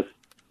 Hit or miss.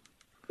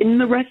 In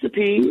the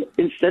recipe,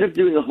 instead of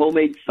doing a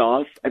homemade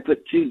sauce, I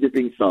put 2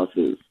 dipping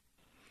sauces.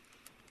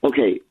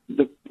 Okay,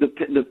 the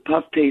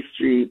puff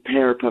pastry,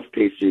 pear puff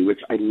pastry, which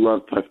I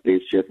love puff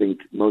pastry. I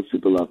think most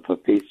people love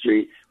puff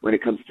pastry when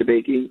it comes to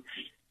baking.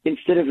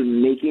 Instead of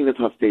making the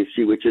puff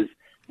pastry, which is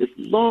this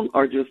long,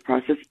 arduous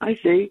process, I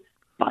say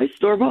buy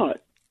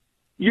store-bought.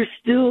 You're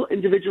still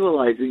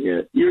individualizing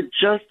it.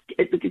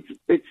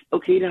 It's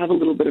okay to have a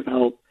little bit of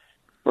help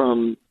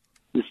from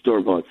the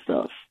store-bought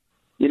stuff.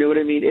 You know what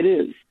I mean? It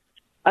is.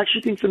 I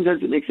actually think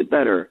sometimes it makes it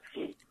better.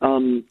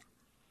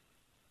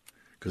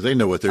 Because they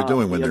know what they're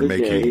doing when they're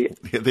making.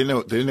 They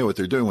know what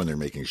they're doing when they're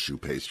making choux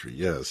pastry.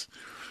 Yes.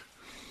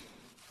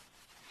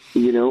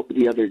 You know,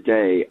 the other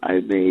day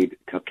I made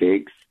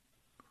cupcakes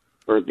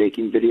for a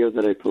baking video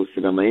that I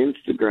posted on my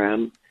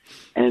Instagram,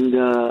 and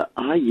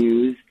I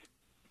used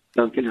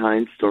Duncan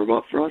Hines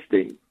store-bought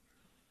frosting.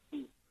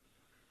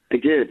 I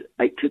did.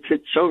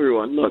 To show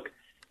everyone, look,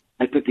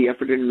 I put the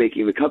effort into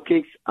making the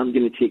cupcakes. I'm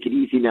going to take it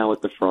easy now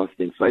with the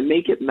frosting. So I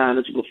make it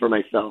manageable for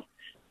myself.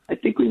 I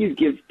think when you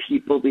give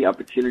people the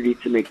opportunity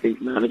to make things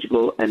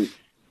manageable and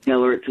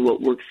tailor it to what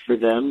works for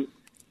them,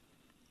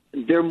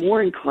 they're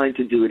more inclined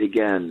to do it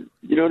again.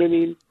 You know what I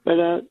mean by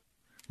that?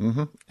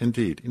 Mm-hmm.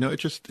 Indeed.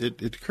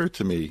 It occurred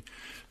to me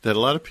that a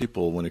lot of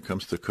people, when it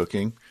comes to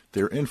cooking,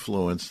 they're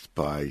influenced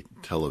by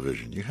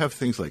television. You have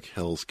things like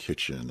Hell's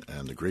Kitchen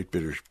and the Great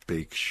British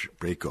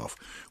Bake Off,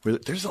 where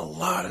there's a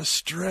lot of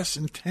stress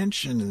and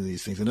tension in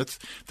these things. And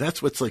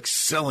that's what's like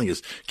selling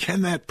is,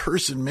 can that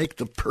person make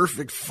the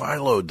perfect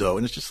phyllo dough?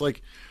 And it's just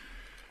like,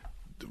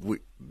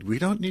 we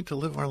don't need to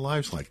live our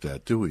lives like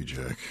that, do we,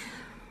 Jack?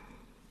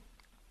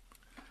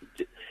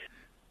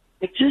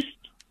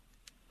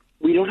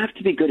 We don't have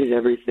to be good at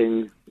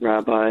everything,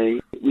 Rabbi.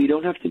 We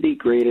don't have to be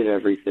great at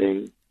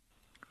everything.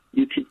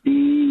 You could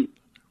be,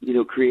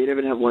 creative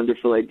and have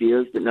wonderful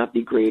ideas, but not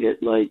be great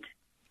at,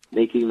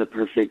 making the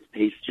perfect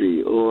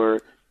pastry. Or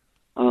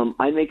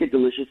I make a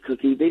delicious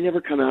cookie. They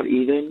never come out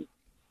even.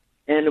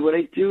 And what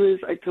I do is,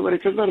 what I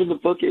talk about in the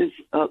book is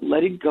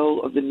letting go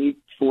of the need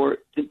for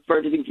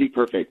everything to be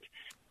perfect.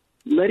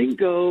 Letting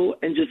go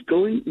and just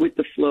going with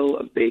the flow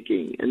of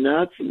baking. And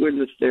that's when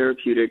the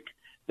therapeutic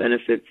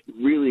benefits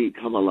really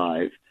come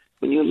alive.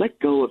 When you let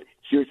go of,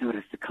 here's how it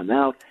has to come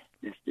out,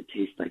 it has to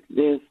taste like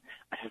this,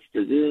 it has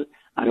to do,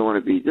 I don't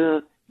want to be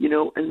the,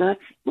 and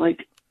that's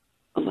like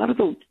a lot of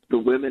the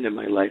women in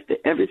my life, that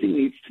everything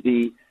needs to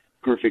be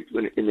perfect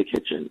when in the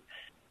kitchen.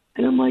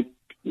 And I'm like,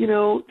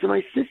 to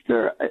my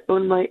sister,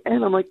 on my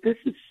end, I'm like, this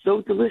is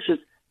so delicious.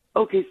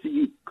 Okay, so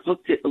you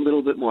cooked it a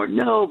little bit more.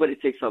 No, but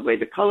it takes away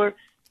the color.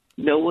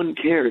 No one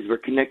cares. We're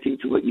connecting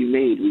to what you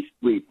made.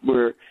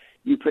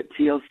 You put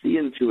TLC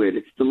into it.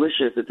 It's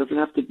delicious. It doesn't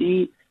have to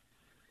be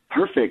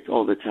perfect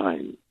all the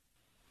time.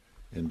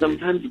 Indeed.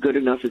 Sometimes good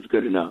enough is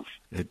good enough.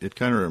 It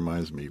kind of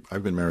reminds me,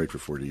 I've been married for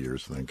 40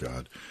 years, thank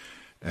God.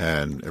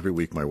 And every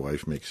week my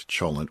wife makes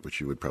cholent,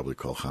 which you would probably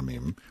call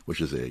hamim,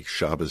 which is a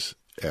Shabbos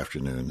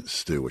afternoon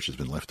stew, which has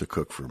been left to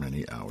cook for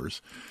many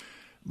hours.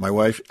 My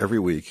wife every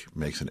week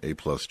makes an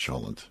A-plus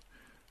cholent.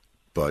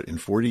 But in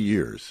 40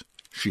 years,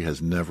 she has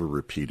never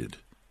repeated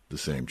the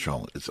same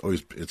cholent.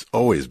 It's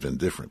always been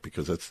different,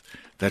 because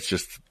that's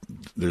just,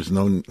 there's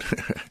no,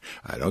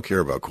 I don't care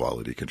about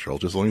quality control,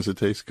 just as long as it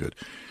tastes good.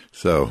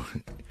 So,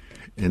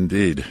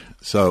 indeed.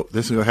 So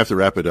this is going to have to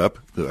wrap it up.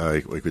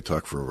 We could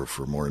talk for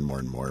more and more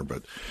and more,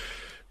 but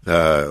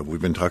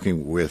we've been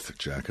talking with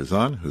Jack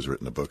Hazen, who's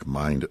written the book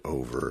Mind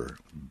Over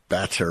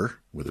Batter,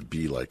 with a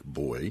B like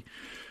boy.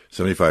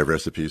 75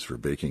 recipes for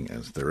baking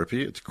as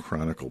therapy. It's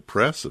Chronicle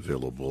Press,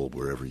 available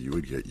wherever you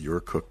would get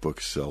your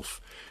cookbook,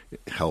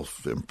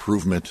 self-help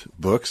improvement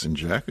books. And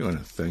Jack, I want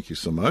to thank you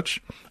so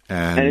much.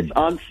 And it's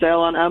on sale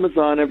on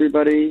Amazon,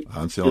 everybody.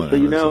 On sale on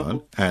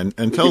Amazon.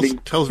 And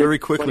tell us very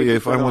quickly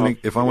if I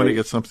want to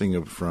get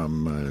something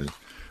from,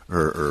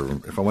 or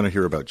if I want to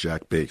hear about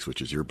Jack Bakes,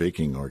 which is your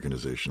baking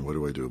organization. What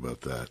do I do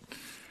about that?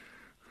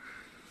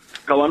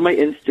 Go on my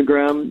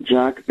Instagram,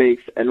 Jack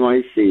Bakes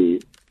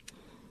NYC.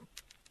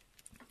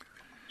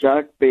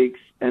 Jack Bakes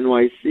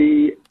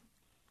NYC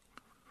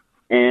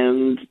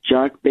and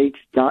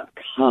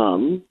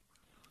jackbakes.com.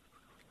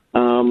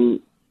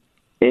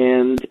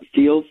 And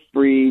feel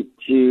free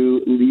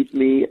to leave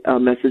me a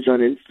message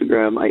on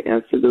Instagram. I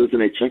answer those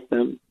and I check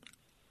them.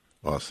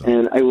 Awesome.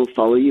 And I will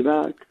follow you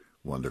back.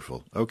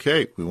 Wonderful.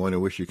 Okay. We want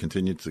to wish you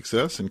continued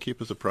success and keep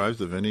us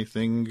apprised of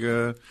anything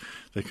that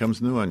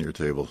comes new on your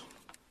table.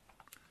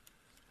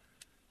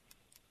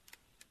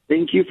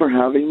 Thank you for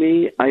having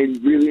me. I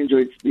really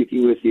enjoyed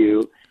speaking with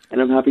you. And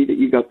I'm happy that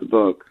you got the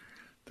book.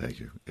 Thank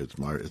you. It's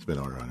been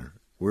our honor.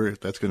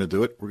 That's going to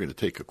do it. We're going to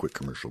take a quick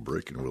commercial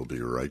break, and we'll be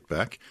right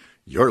back.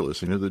 You're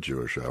listening to The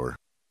Jewish Hour.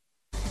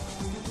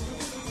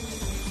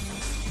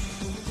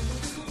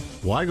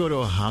 Why go to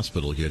a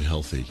hospital to get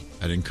healthy?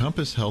 At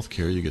Encompass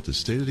Healthcare, you get the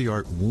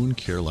state-of-the-art wound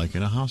care like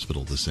in a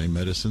hospital. The same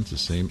medicines, the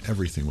same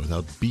everything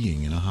without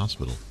being in a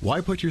hospital.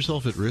 Why put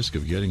yourself at risk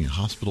of getting a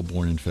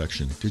hospital-borne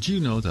infection? Did you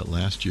know that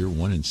last year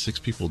 1 in 6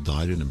 people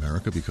died in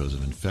America because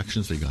of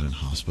infections they got in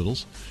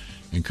hospitals?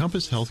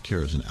 Encompass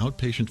Healthcare is an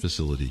outpatient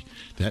facility.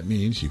 That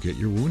means you get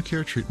your wound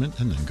care treatment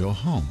and then go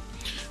home.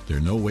 There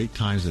are no wait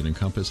times at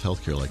Encompass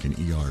Healthcare like in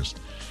ERs.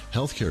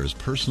 Healthcare is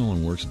personal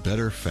and works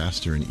better,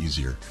 faster, and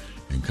easier.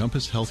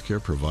 Encompass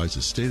Healthcare provides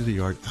a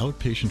state-of-the-art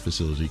outpatient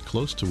facility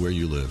close to where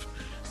you live.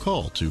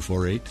 Call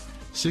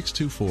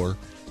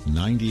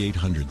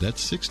 248-624-9800.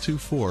 That's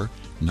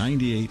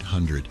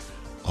 624-9800.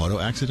 Auto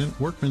accident,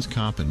 workman's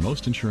comp, and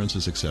most insurance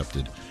is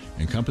accepted.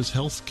 Encompass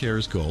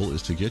Healthcare's goal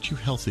is to get you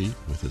healthy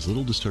with as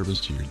little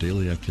disturbance to your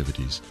daily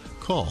activities.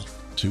 Call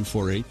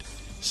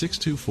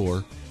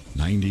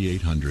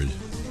 248-624-9800.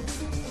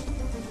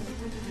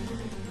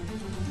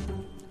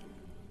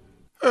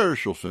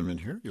 Herschel Finman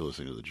here. You're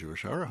listening to The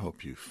Jewish Hour. I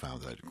hope you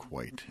found that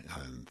quite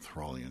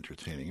enthralling,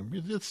 entertaining.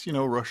 It's,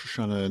 Rosh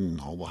Hashanah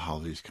and all the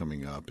holidays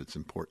coming up. It's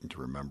important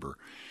to remember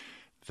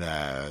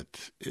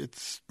that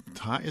it's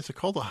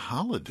called a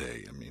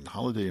holiday. I mean,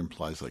 holiday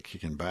implies like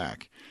kicking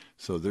back.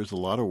 So there's a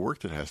lot of work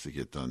that has to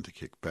get done to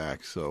kick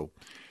back. So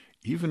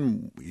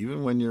even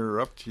when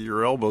you're up to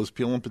your elbows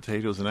peeling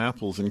potatoes and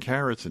apples and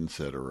carrots,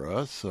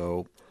 etc.,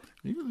 so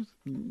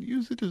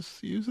use it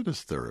as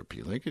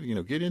therapy. Like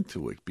it, get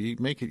into it.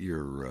 Make it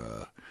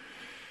your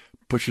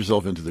Put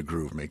yourself into the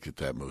groove, make it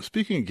that move.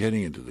 Speaking of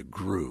getting into the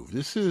groove,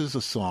 this is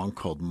a song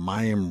called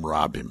Mayim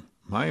Rabim.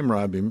 Mayim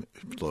Rabim,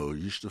 lo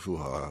yishtafu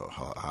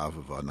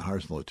ha'avav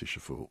nahars lo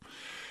tishafu.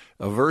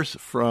 A verse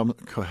from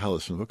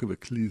Koheles, from the book of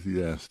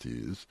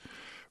Ecclesiastes,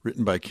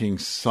 written by King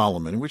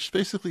Solomon, which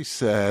basically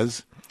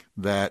says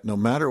that no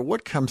matter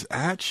what comes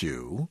at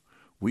you,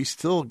 we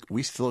still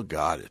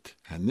got it.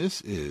 And this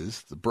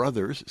is the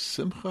brothers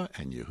Simcha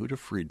and Yehuda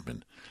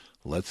Friedman.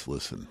 Let's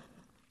listen.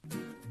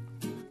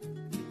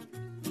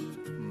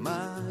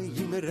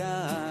 מים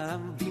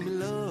רבים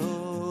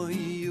לא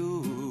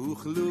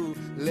יוכלו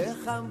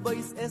לחם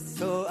בויס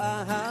אסו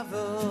אהבו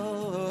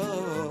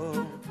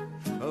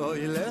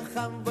אוי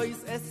לחם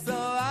בויס אסו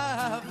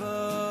אהבו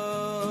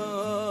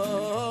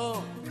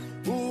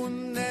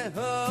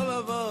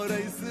ונהוב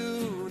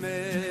רייסו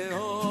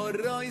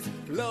נהורייס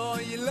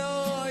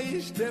לא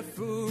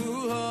ישטפו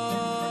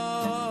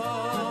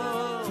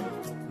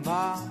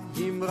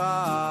מים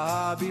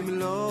רבים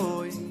לא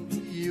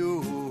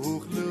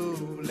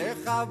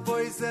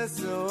boys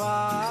so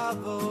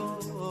avo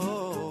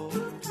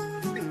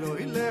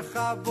loy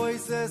lecha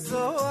boys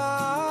so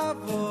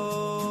avo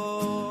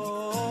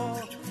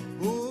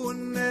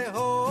une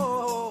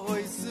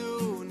hoy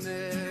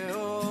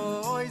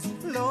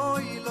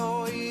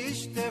loy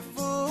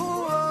shtefu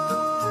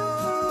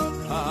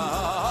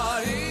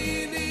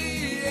arini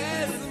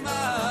es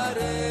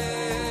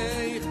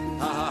marei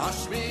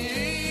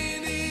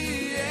ashmini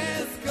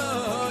es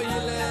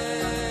koile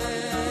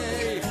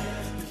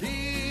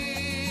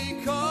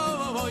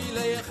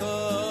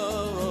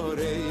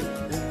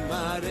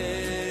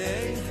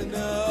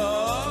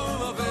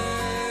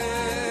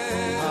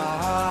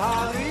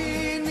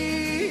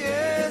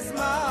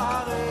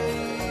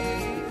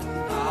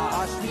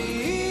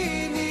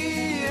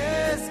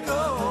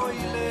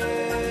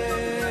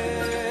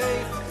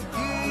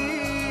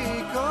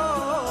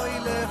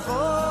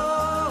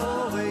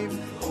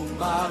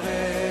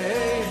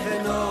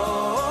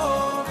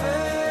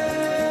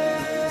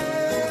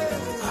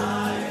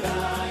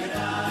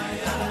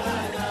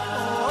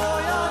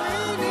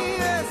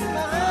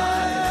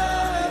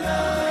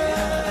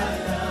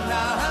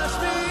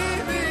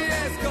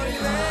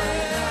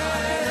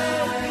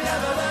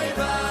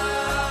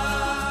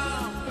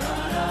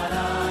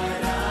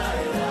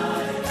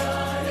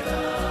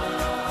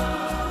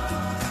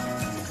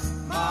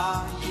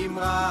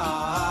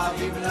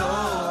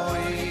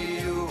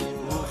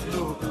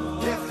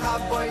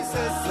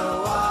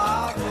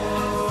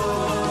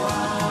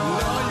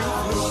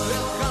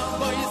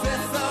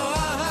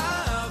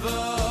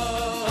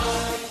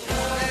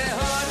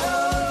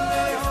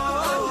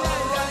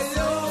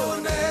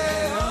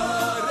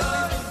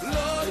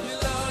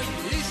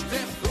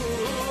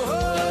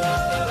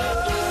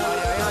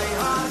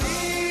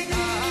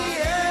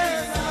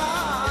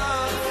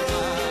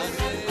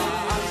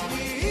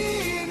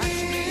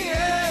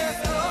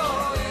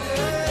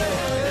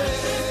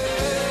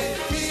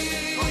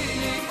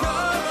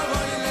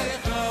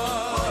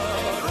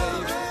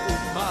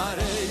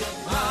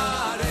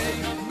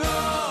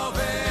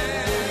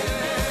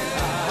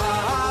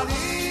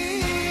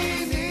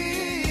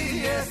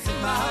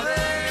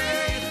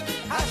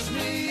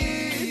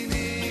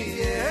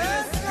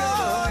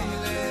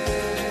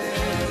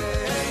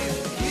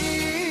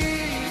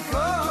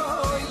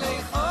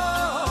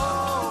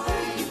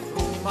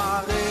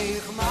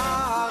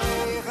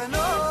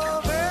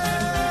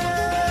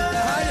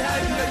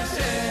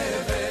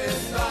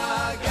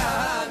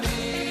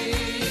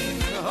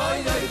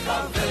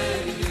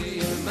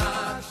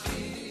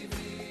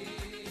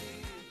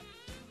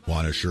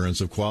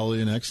Assurance of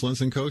quality and excellence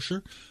in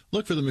kosher?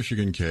 Look for the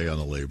Michigan K on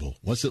the label.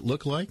 What's it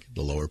look like?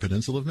 The Lower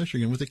Peninsula of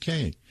Michigan with a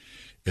K.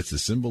 It's the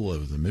symbol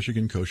of the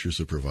Michigan Kosher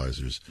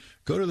Supervisors.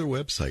 Go to their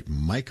website,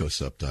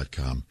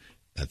 mycosup.com.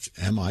 That's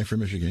M-I for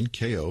Michigan,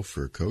 K-O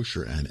for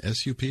kosher, and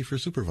S-U-P for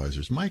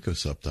supervisors,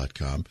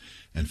 mycosup.com,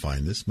 and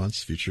find this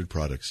month's featured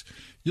products.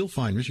 You'll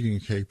find Michigan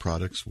K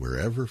products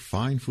wherever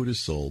fine food is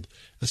sold,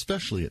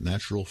 especially at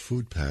Natural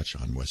Food Patch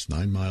on West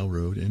 9 Mile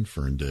Road in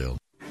Ferndale.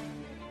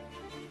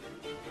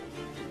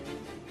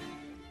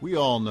 We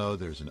all know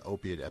there's an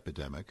opiate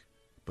epidemic,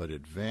 but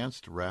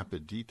Advanced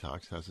Rapid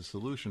Detox has a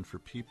solution for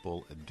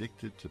people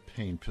addicted to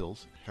pain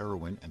pills,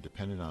 heroin, and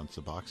dependent on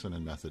Suboxone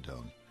and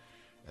methadone.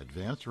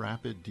 Advanced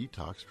Rapid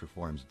Detox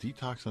performs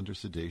detox under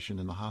sedation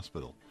in the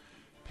hospital.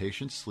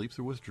 Patients sleep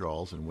through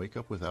withdrawals and wake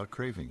up without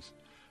cravings.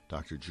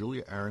 Dr.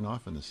 Julia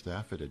Aronoff and the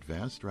staff at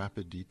Advanced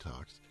Rapid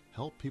Detox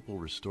help people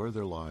restore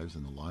their lives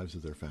and the lives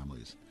of their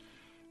families.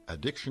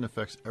 Addiction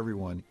affects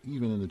everyone,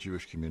 even in the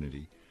Jewish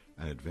community,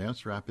 and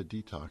Advanced Rapid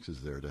Detox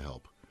is there to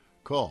help.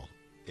 Call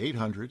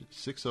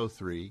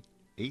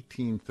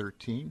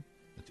 800-603-1813.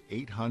 That's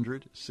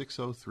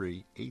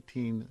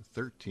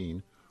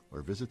 800-603-1813,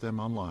 or visit them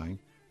online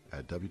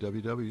at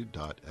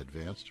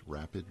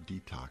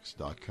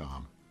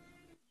www.advancedrapiddetox.com.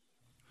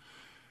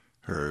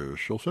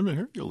 Herschel Finman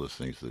here. You're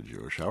listening to the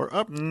Jewish Hour.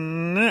 Up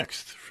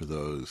next, for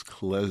those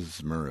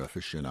klezmer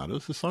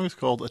aficionados, the song is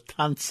called a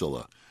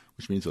tanzilla,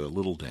 which means a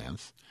little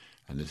dance,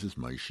 and this is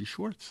Maishi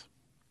Schwartz.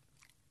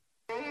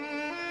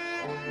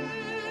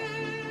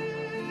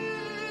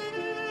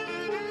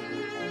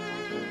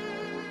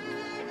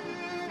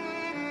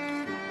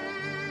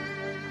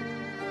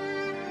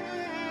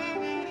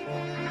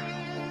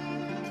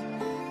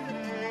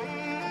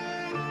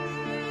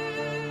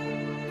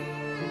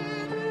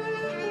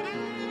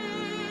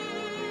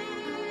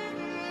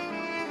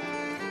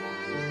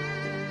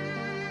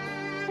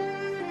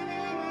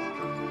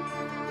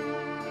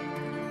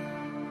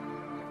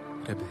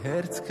 Reb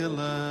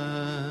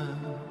Herzkele,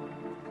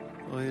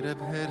 oi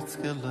Reb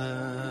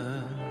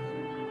Herzkele.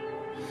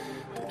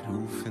 Der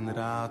Ruf in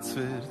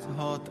Ratswirt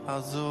hat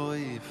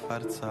azoi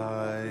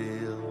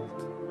verzeilt.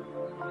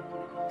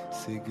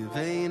 Sie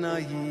gewähn a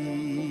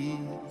Jid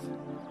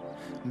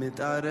mit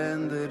a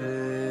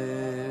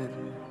Renderer.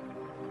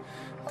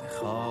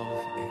 Dich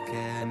auf, ich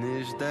kann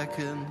nicht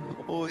decken,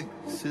 oi,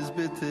 es ist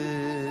bitter.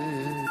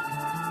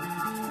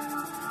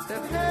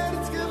 Reb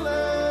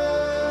Herzkele,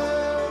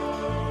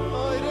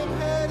 oi Reb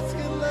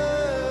Herzkele.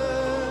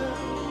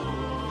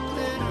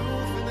 Der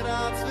Ruf in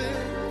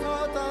Ratswirt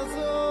hat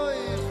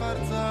azoi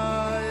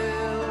verzeilt.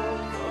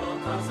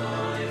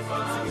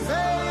 Sie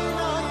gewähn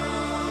a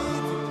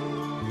Jid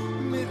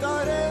mit a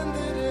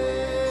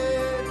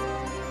Renderer.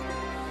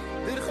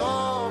 Der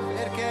Chom,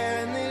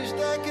 kann nicht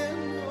decken,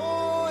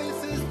 oh,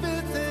 es ist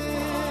bitter.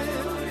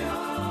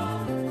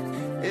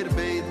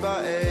 Beit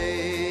bei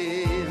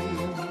ihm,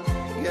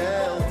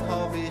 Geld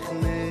hab ich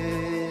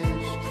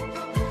nicht.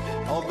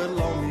 Aber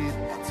lass mich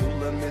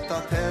zulen mit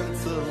der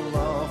Tänzel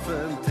auf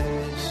den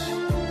Tisch.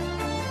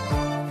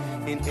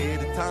 In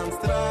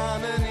tanzt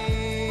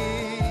Raneni,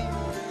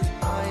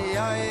 ai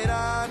ai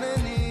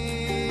Raneni,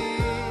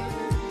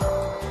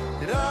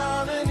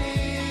 Raneni,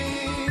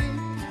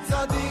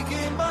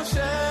 Tzadikim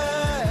Bashem,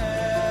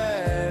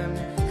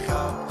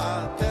 Chab a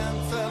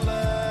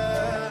Tänzele,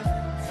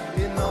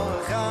 in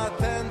noch a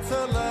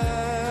Tänzele,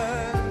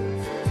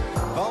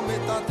 weil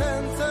mit der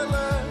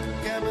Tänzele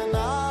kämen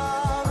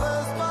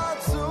alles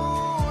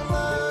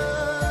batzulen.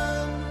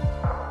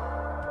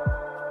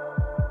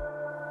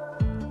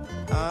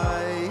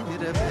 Ai,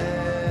 Reb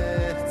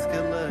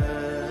Herzkele,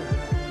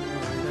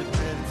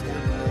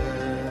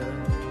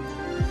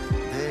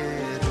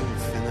 der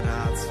Ruf in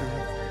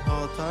Ratswirt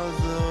hat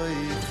azoi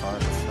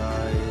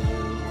verzeiht.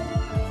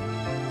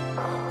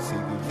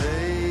 Sie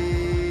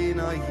gewähn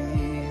a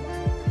Jid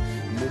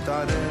mit a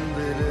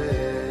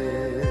Renderer.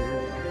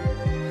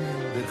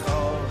 Der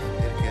Chaf,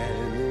 kann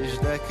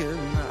nicht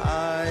decken,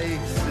 ei,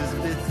 es ist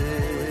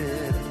bitter.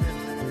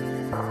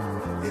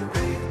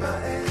 Beit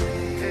bei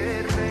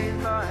ihm,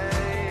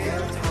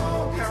 Geld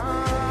hab ich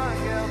nicht.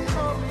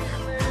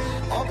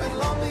 Aber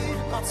lass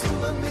mich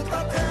batzulen mit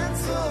der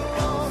Tänzel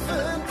auf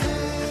den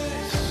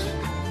Tisch.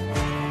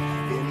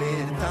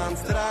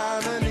 Tanzt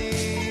Raneni,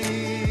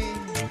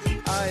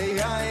 ai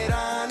ai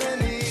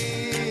Raneni,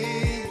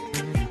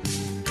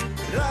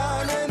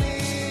 Raneni,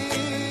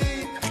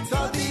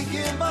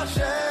 Tzadikim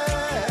Bashem,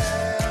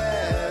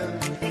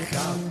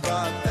 Chab a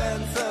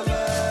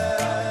Tänzele,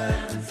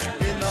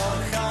 in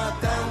noch a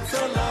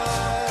Tänzele,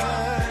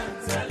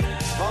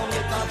 weil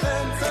mit a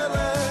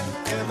Tänzele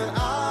kämen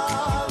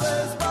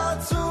alles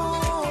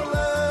batzulen.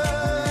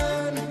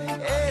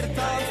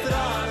 Tanzt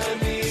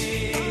Raneni,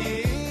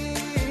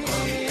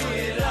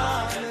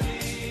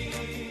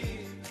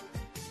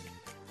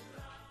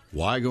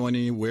 Why go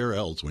anywhere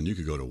else when you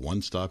could go to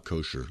One Stop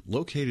Kosher?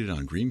 Located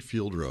on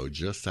Greenfield Road,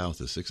 just south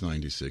of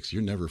 696,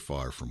 you're never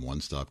far from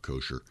One Stop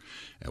Kosher.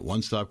 At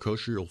One Stop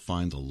Kosher, you'll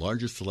find the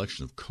largest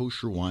selection of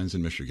kosher wines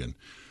in Michigan.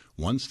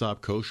 One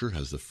Stop Kosher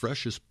has the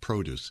freshest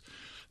produce,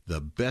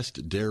 the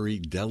best dairy,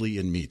 deli,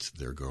 and meats.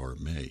 They're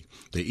gourmet.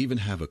 They even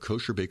have a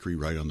kosher bakery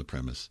right on the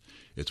premise.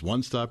 It's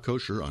One Stop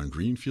Kosher on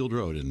Greenfield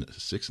Road in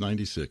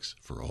 696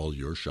 for all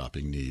your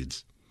shopping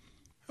needs.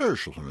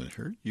 Herschel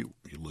here. You're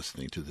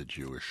listening to the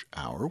Jewish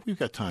Hour. We've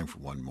got time for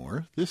one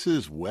more. This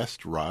is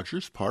West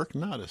Rogers Park,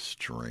 not a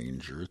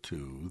stranger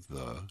to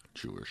the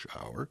Jewish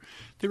Hour.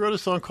 They wrote a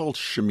song called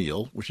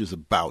Shamil, which is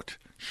about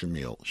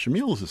Shamil.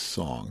 Shamil is a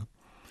song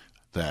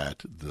that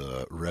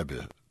the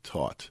Rebbe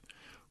taught.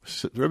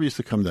 The Rebbe used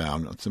to come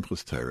down on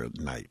Simchas Torah at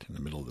night, in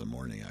the middle of the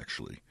morning,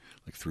 actually,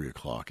 like 3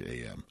 o'clock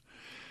a.m.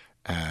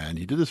 And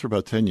he did this for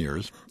about 10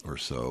 years or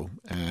so,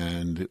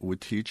 and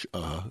would teach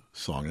a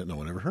song that no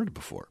one ever heard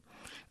before.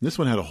 And this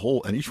one had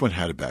and each one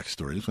had a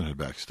backstory. This one had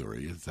a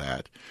backstory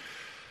that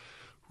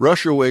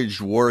Russia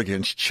waged war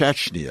against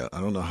Chechnya.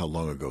 I don't know how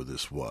long ago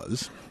this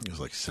was. It was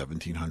like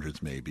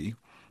 1700s maybe.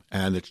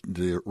 And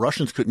the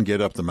Russians couldn't get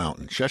up the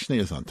mountain. Chechnya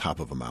is on top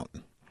of a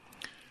mountain.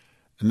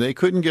 And they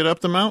couldn't get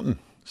up the mountain.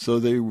 So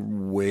they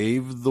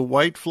waved the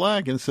white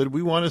flag and said,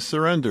 we want to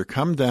surrender.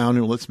 Come down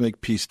and let's make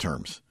peace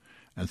terms.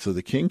 And so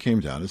the king came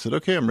down and said,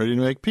 okay, I'm ready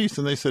to make peace.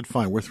 And they said,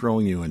 fine, we're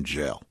throwing you in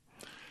jail.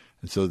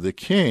 And so the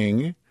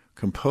king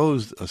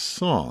composed a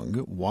song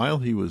while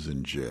he was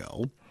in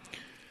jail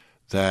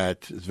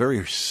that is a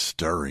very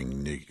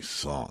stirring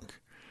song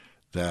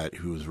that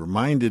he was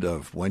reminded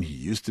of when he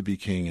used to be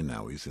king, and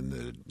now he's in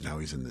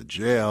the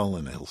jail,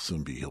 and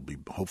he'll be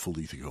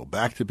hopefully to go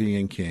back to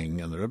being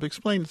king. And the Rebbe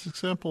explained this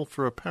example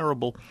for a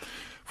parable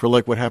for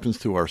like what happens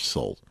to our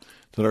soul.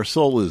 That our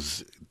soul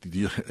is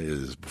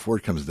before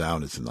it comes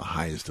down, it's in the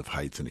highest of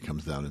heights, and it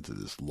comes down into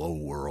this low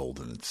world,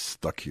 and it's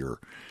stuck here.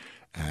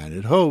 And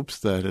it hopes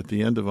that at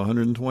the end of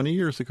 120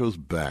 years, it goes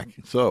back.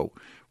 So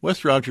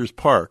West Rogers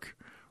Park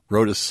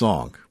wrote a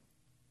song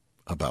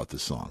about the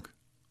song.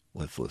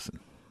 Let's listen.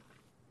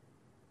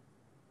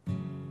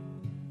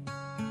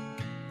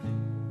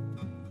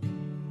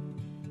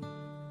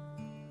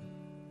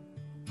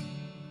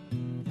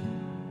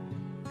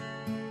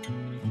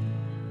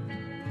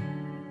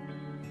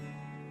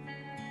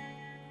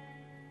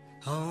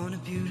 On a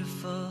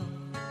beautiful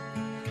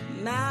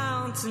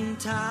mountain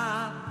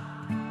top,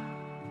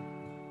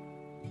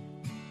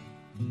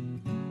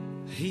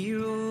 he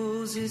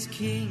rules his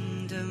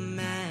kingdom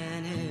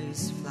and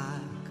his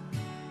flock.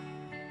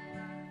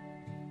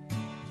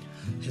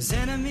 His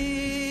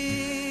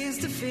enemies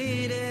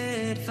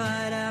defeated,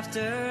 fight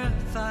after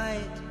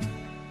fight.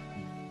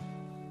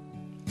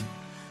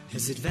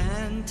 His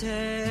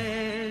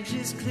advantage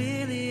is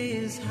clearly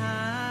his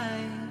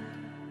height.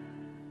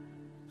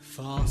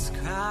 False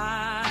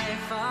cry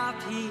for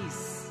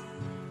peace,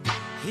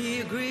 he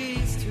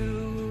agrees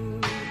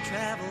to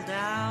travel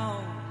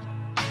down.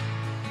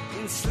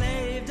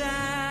 Enslaved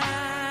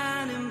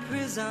and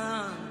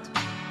imprisoned,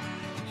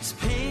 his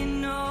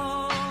pain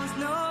knows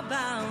no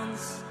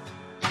bounds,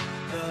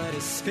 but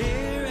his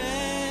spirit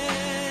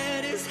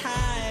is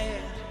high,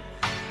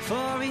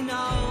 for he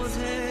knows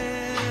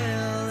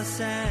he'll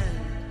ascend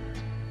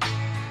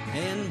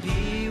and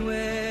be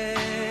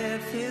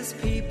with his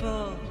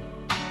people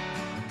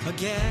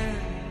again.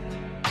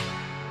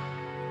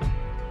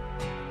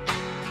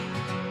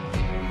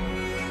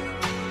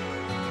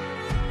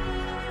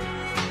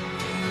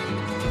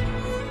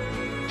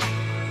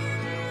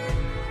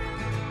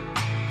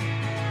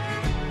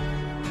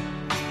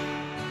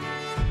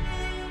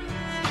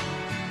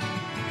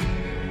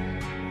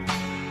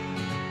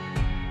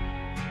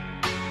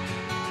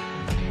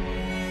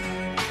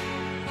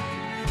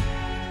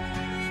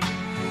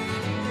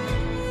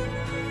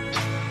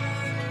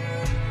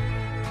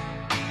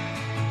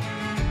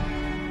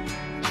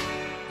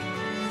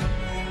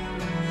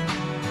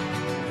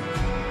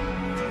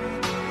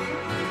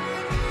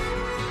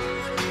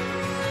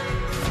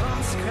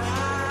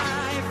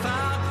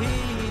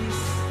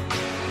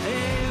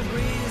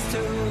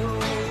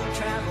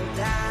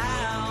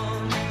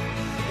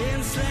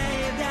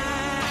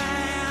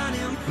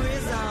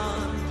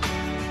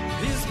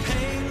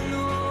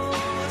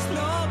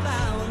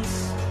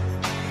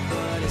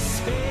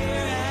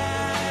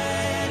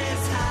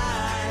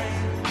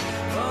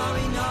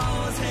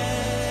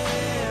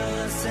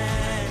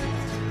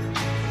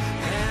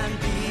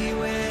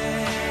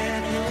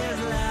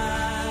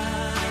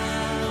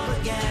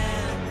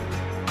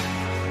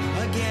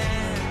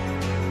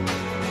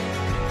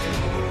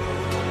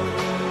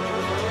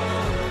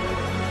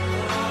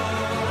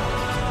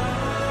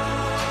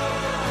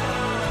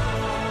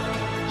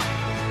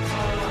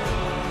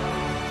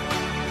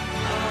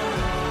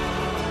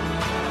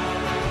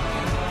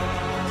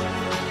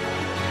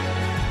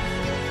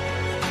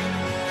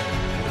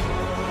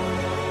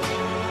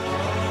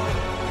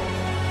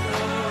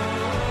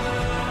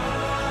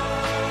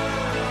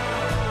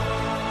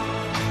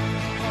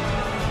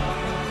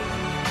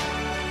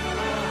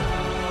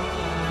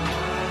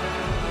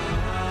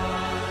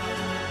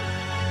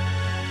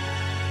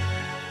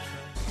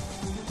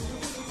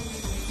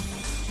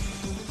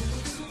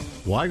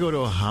 Why go to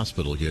a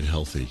hospital to get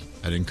healthy?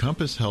 At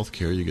Encompass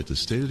Healthcare, you get the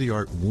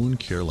state-of-the-art wound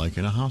care like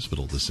in a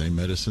hospital. The same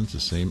medicines, the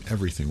same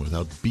everything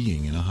without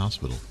being in a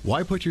hospital.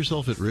 Why put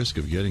yourself at risk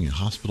of getting a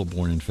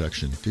hospital-borne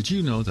infection? Did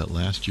you know that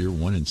last year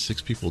 1 in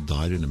 6 people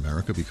died in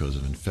America because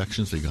of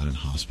infections they got in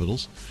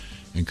hospitals?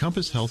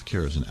 Encompass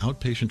Healthcare is an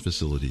outpatient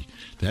facility.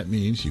 That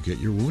means you get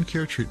your wound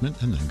care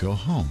treatment and then go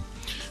home.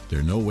 There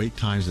are no wait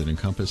times at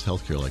Encompass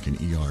Healthcare like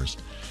in ERs.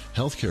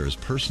 Healthcare is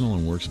personal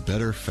and works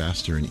better,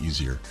 faster, and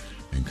easier.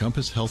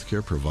 Encompass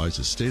Healthcare provides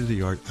a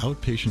state-of-the-art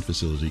outpatient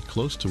facility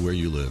close to where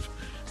you live.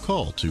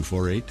 Call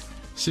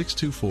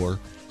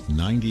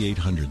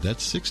 248-624-9800.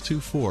 That's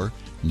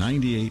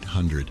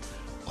 624-9800.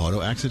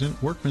 Auto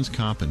accident, workman's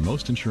comp, and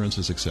most insurance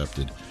is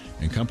accepted.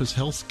 Encompass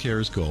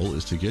Healthcare's goal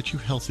is to get you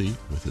healthy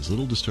with as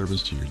little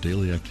disturbance to your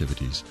daily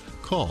activities.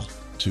 Call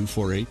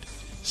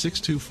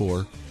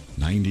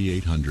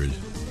 248-624-9800.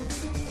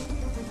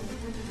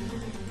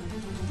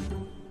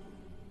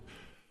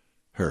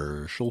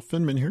 Herschel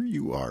Finman here.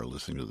 You are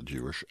listening to the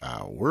Jewish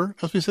Hour.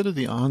 As we said at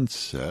the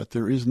onset,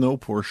 there is no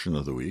portion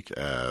of the week,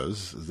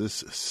 as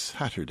this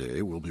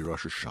Saturday will be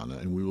Rosh Hashanah,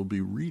 and we will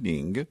be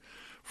reading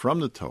from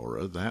the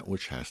Torah that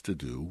which has to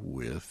do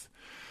with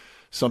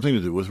something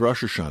to do with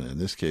Rosh Hashanah. In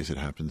this case, it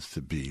happens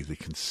to be the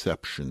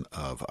conception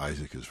of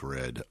Isaac is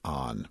read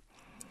on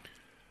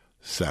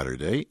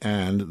Saturday,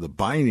 and the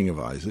binding of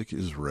Isaac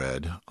is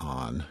read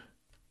on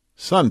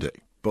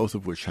Sunday, both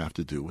of which have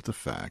to do with the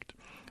fact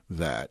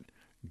that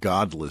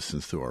God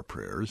listens to our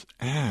prayers,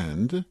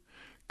 and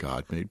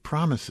God made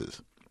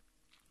promises,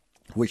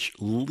 which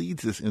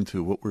leads us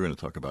into what we're going to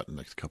talk about in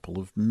the next couple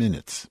of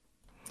minutes.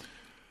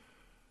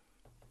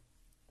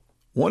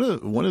 One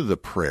of the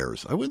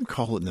prayers, I wouldn't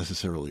call it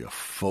necessarily a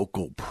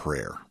focal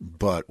prayer,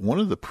 but one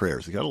of the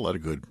prayers, it got a lot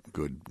of good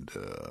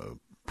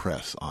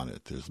press on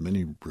it. There's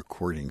many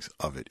recordings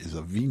of it, is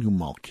Avinu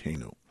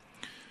Malkeinu.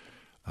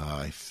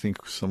 I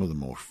think some of the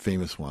more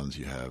famous ones,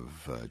 you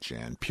have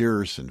Jan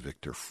Pierce and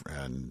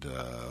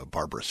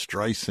Barbara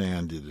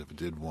Streisand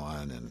did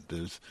one, and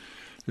there's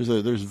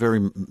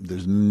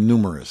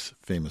numerous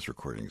famous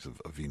recordings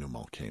of Avinu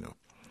Malkeinu.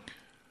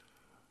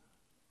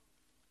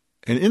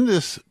 And in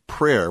this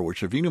prayer,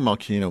 which Avinu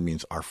Malkeinu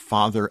means our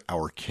Father,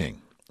 our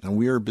King, and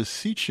we are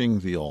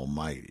beseeching the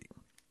Almighty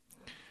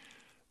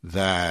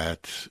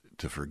that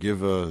to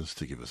forgive us,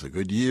 to give us a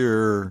good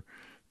year,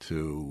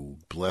 to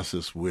bless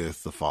us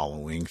with the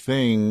following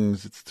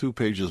things. It's 2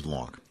 pages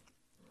long.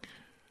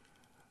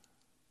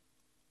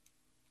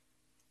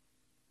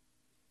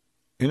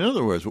 In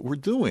other words, what we're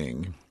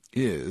doing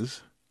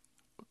is,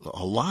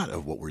 a lot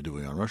of what we're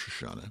doing on Rosh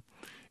Hashanah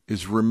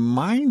is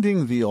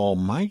reminding the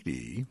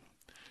Almighty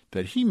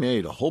that he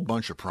made a whole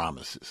bunch of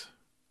promises.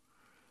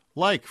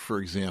 Like, for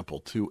example,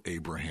 to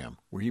Abraham,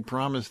 where he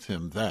promised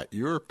him that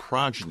your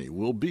progeny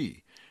will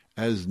be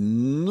as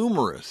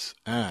numerous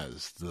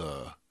as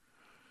the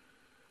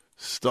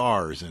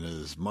stars and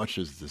as much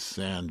as the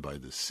sand by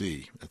the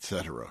sea,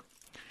 etc.,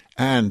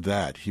 and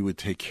that he would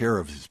take care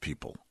of his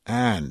people,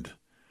 and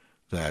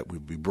that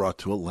we'd be brought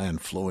to a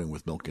land flowing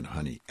with milk and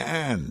honey,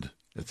 and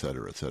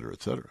etc., etc.,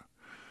 etc.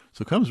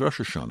 So comes Rosh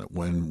Hashanah,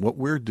 when what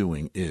we're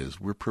doing is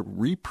we're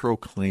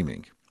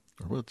reproclaiming,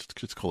 or let's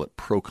just call it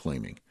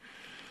proclaiming,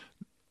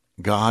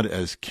 God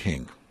as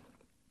King.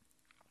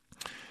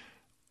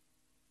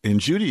 In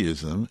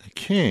Judaism, a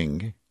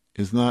king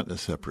is not a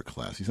separate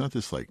class. He's not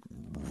this like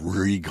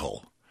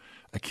regal.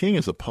 A king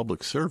is a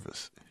public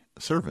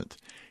servant.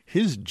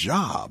 His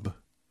job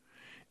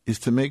is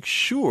to make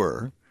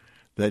sure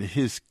that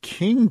his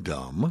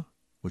kingdom,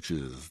 which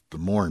is the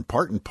more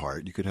important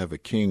part, you can have a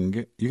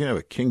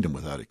kingdom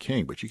without a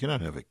king, but you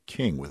cannot have a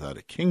king without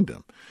a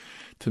kingdom.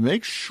 To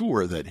make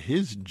sure that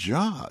his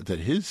job, that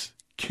his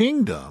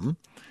kingdom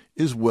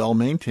is well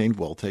maintained,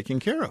 well taken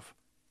care of.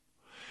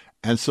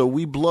 And so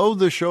we blow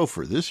the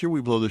shofar. This year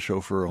we blow the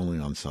shofar only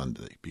on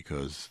Sunday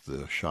because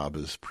the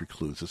Shabbos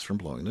precludes us from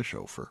blowing the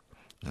shofar.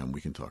 And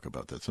we can talk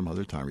about that some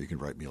other time, or you can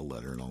write me a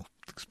letter and I'll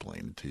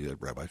explain it to you at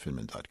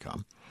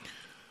rabbifinman.com.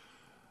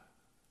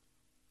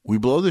 We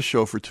blow the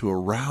shofar to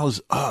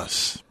arouse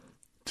us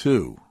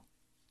to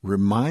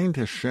remind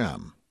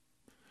Hashem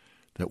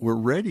that we're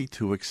ready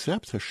to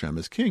accept Hashem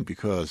as king.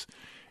 Because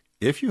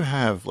if you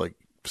have like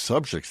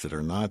subjects that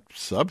are not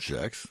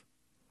subjects,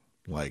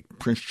 like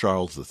Prince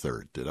Charles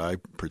III, did I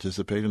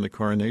participate in the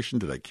coronation?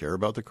 Did I care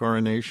about the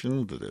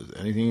coronation? Did there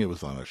anything? It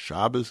was on a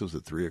Shabbos. It was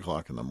at 3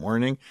 o'clock in the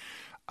morning.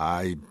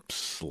 I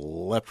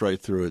slept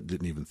right through it,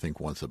 didn't even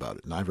think once about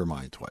it, never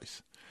mind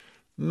twice.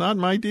 Not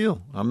my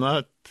deal. I'm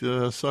not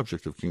a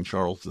subject of King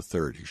Charles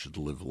III. He should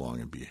live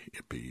long and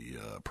be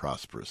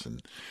prosperous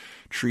and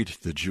treat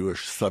the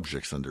Jewish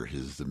subjects under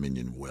his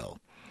dominion well.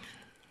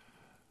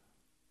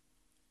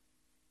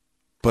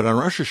 But on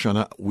Rosh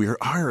Hashanah, we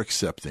are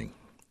accepting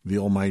the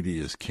Almighty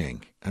as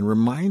King and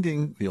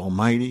reminding the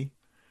Almighty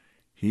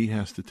he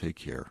has to take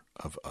care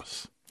of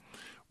us.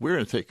 We're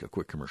going to take a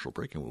quick commercial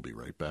break and we'll be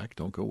right back.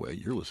 Don't go away.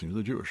 You're listening to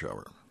the Jewish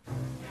Hour.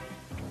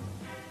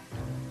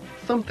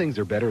 Some things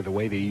are better the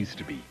way they used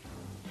to be,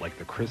 like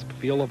the crisp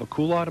feel of a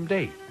cool autumn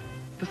day,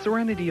 the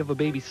serenity of a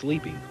baby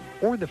sleeping,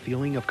 or the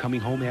feeling of coming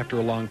home after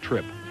a long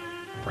trip.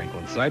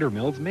 Franklin Cider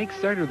Mills makes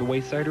cider the way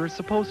cider is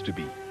supposed to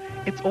be.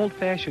 Its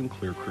old-fashioned,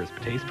 clear, crisp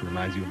taste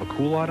reminds you of a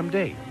cool autumn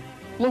day.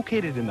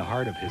 Located in the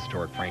heart of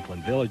historic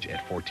Franklin Village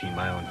at 14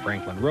 Mile and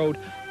Franklin Road,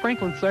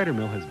 Franklin Cider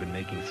Mill has been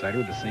making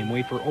cider the same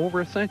way for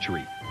over a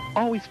century.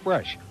 Always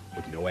fresh,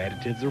 with no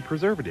additives or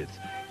preservatives.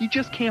 You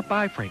just can't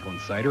buy Franklin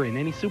Cider in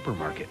any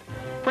supermarket.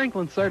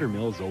 Franklin Cider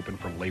Mill is open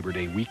from Labor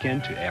Day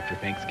weekend to after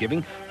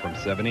Thanksgiving from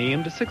 7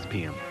 a.m. to 6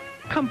 p.m.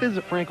 Come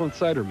visit Franklin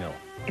Cider Mill.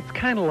 It's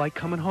kind of like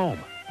coming home.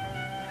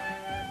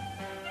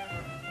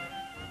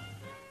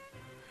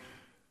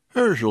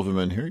 Herschel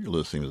Finman here. You're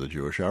listening to the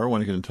Jewish Hour.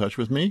 Want to get in touch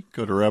with me?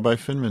 Go to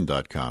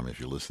rabbifinman.com. If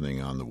you're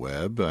listening on the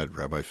web at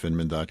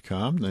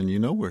rabbifinman.com, then you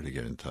know where to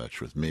get in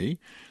touch with me.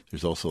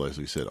 There's also, as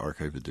we said,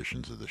 archive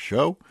editions of the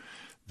show.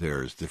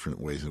 There's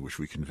different ways in which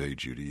we convey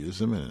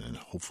Judaism in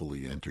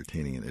hopefully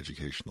entertaining and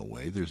educational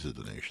way. There's a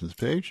donations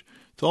page.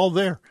 It's all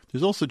there.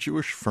 There's also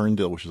Jewish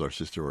Ferndale, which is our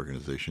sister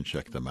organization.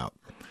 Check them out.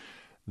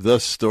 The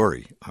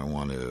story.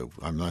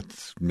 I'm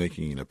not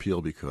making an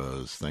appeal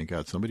because, thank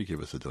God, somebody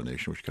gave us a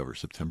donation which covers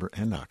September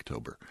and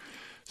October.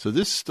 So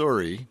this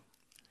story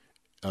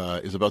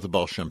is about the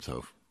Baal Shem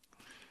Tov.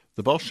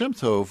 The Baal Shem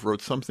Tov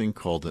wrote something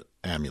called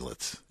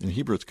amulets. In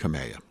Hebrew, it's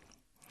kameya.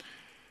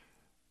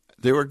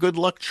 They were good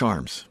luck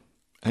charms.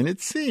 And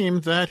it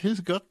seemed that his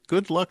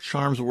good luck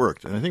charms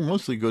worked. And I think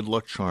mostly good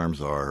luck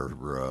charms are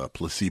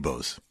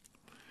placebos.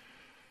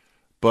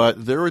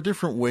 But there are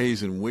different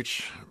ways in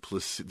which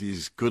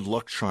these good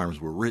luck charms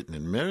were written,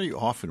 and very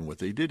often what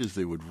they did is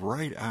they would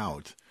write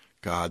out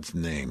God's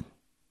name.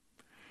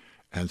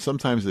 And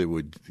sometimes they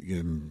would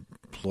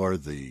implore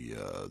the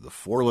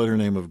 4-letter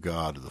name of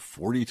God or the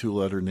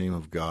 42-letter name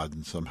of God,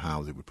 and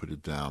somehow they would put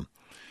it down.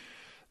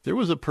 There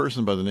was a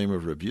person by the name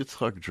of Rabbi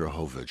Yitzchak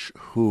Drahovich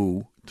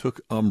who took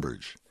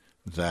umbrage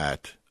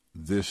that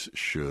this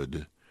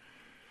should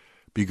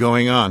be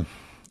going on.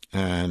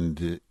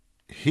 And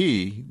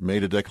he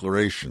made a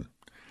declaration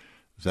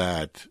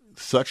that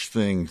such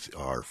things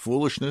are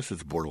foolishness,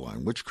 it's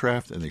borderline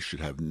witchcraft, and they should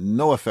have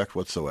no effect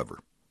whatsoever.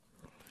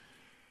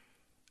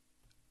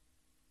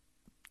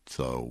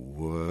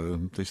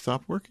 So they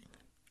stopped working.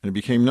 And it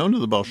became known to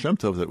the Baal Shem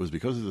Tov that it was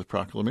because of the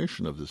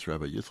proclamation of this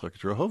Rabbi Yitzchak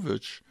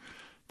Drahovich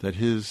that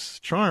his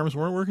charms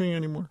weren't working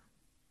anymore.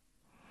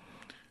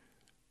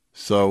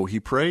 So he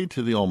prayed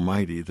to the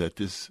Almighty that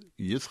this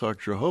Yitzchak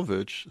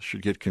Drahovich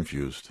should get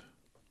confused.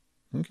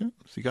 Okay,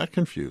 so he got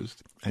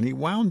confused, and he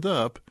wound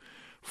up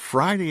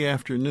Friday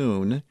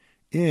afternoon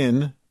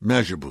in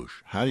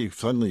Mezhebush.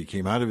 Suddenly he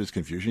came out of his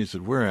confusion. He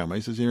said, "Where am I?"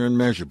 He says, "You're in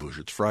Mezhebush.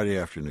 It's Friday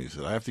afternoon." He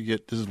said,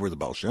 this is where the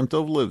Baal Shem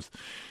Tov lives.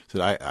 He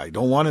said, I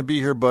don't want to be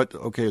here, but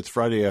okay, it's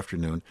Friday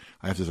afternoon.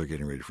 I have to start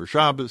getting ready for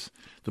Shabbos.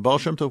 The Baal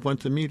Shem Tov went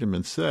to meet him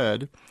and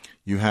said,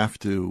 "You have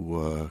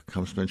to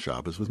come spend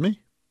Shabbos with me."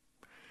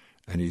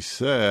 And he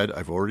said,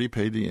 "I've already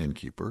paid the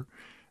innkeeper,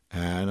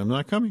 and I'm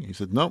not coming." He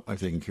said, "Nope,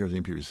 I've taken care of the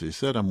innkeeper." So he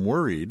said, "I'm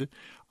worried.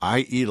 I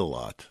eat a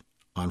lot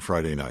on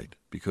Friday night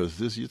because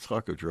this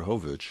Yitzchak of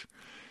Drahovich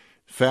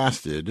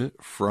fasted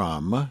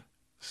from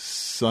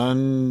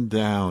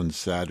sundown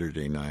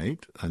Saturday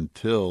night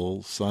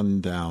until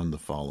sundown the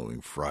following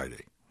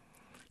Friday.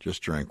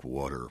 Just drank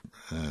water.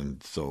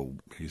 And so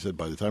he said,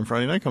 by the time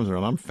Friday night comes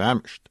around, I'm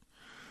famished."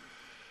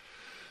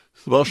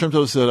 So Baal Shem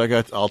Tov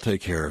said, I'll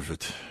take care of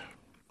it.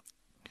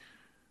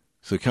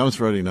 So it comes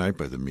Friday night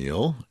by the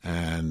meal,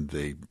 and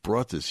they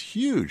brought this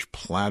huge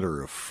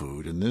platter of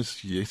food, and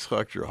this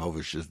Yitzchak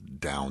Drahovich just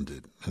downed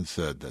it and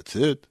said, "That's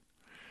it."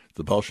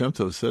 The Baal Shem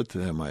Tov said to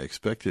him, "I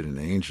expected an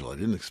angel. I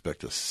didn't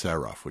expect a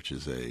seraph," which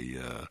is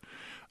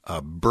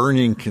a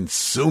burning,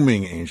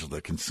 consuming angel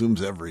that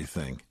consumes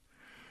everything.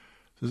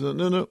 He said,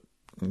 No.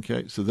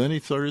 Okay, so then he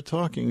started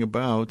talking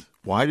about,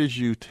 why did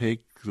you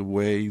take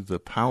away the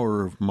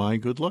power of my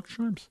good luck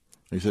charms?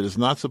 And he said, you're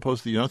not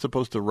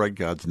supposed to write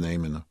God's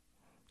name in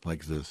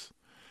like this.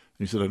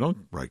 And he said, I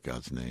don't write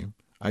God's name.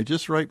 I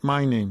just write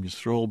my name,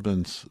 Yisrael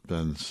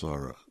ben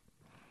Sarah.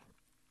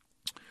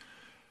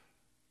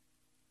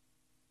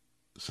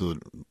 So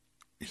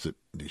he said,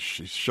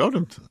 she showed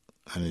him,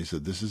 and he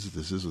said, "This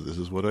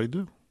is what I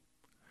do."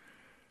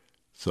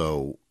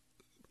 So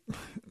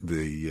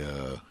this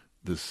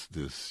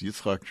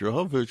Yitzchak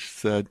Drahovich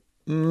said,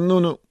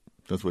 "No,"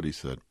 that's what he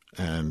said,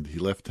 and he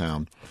left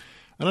town.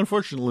 And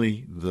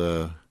unfortunately,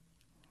 the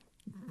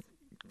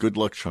good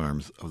luck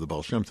charms of the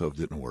Baal Shem Tov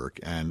didn't work,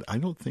 and I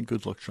don't think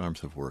good luck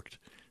charms have worked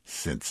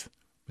since.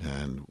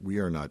 And we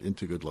are not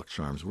into good luck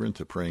charms. We're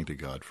into praying to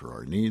God for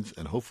our needs.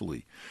 And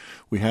hopefully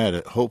we had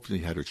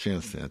a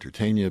chance to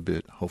entertain you a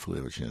bit. Hopefully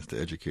have a chance to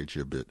educate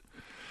you a bit.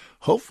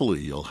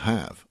 Hopefully you'll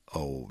have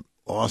an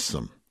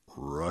awesome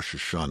Rosh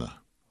Hashanah.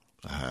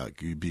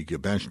 Be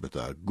gebencht mit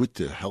a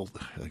gute,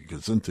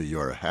 gesunde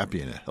Jahr, a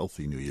happy and a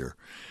healthy new year.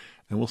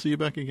 And we'll see you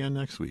back again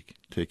next week.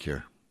 Take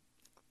care.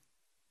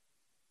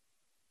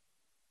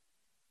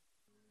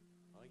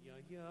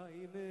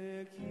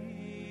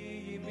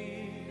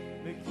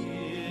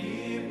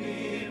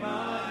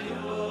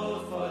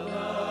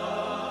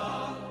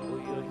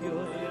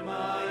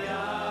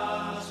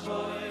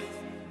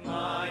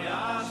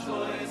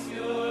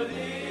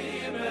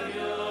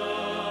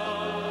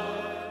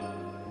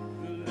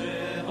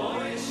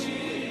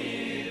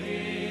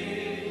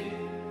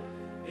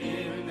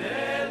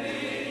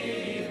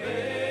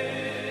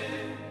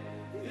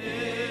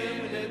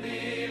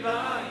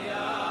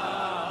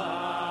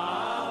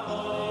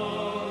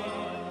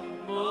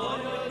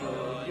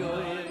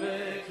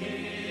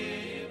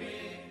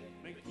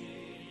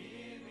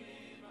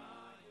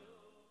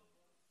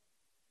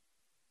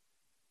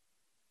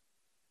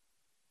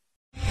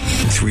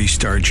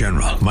 Three-star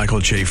General Michael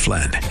J.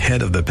 Flynn,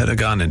 head of the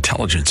Pentagon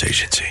Intelligence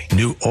Agency,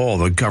 knew all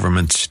the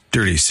government's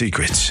dirty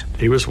secrets.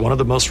 He was one of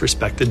the most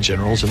respected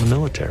generals in the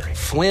military.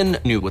 Flynn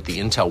knew what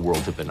the intel world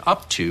had been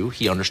up to.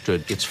 He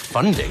understood its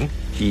funding.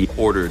 He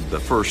ordered the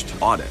first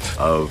audit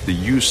of the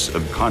use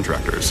of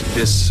contractors.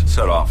 This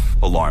set off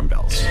alarm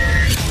bells.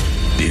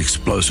 The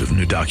explosive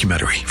new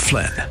documentary,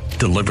 Flynn,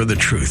 Deliver the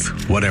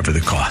Truth, Whatever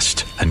the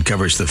Cost,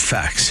 uncovers the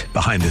facts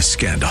behind this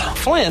scandal.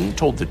 Flynn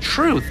told the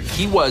truth.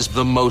 He was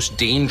the most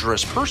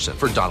dangerous person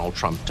for Donald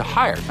Trump to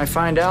hire. I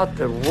find out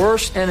the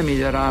worst enemy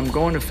that I'm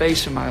going to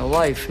face in my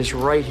life is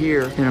right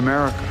here in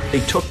America. They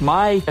took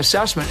my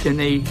assessment and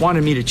they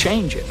wanted me to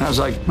change it. And I was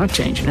like, I'm not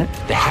changing it.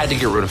 They had to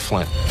get rid of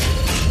Flynn.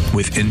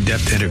 with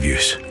in-depth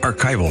interviews,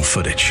 archival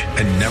footage,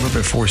 and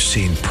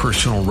never-before-seen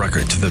personal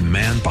records of the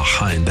man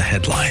behind the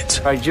headlines.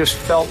 I just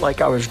felt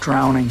like I was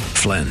drowning.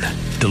 Flynn,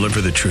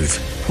 deliver the truth,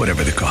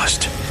 whatever the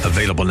cost.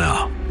 Available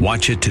now.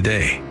 Watch it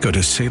today. Go to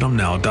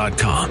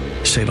salemnow.com.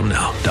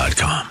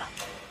 salemnow.com.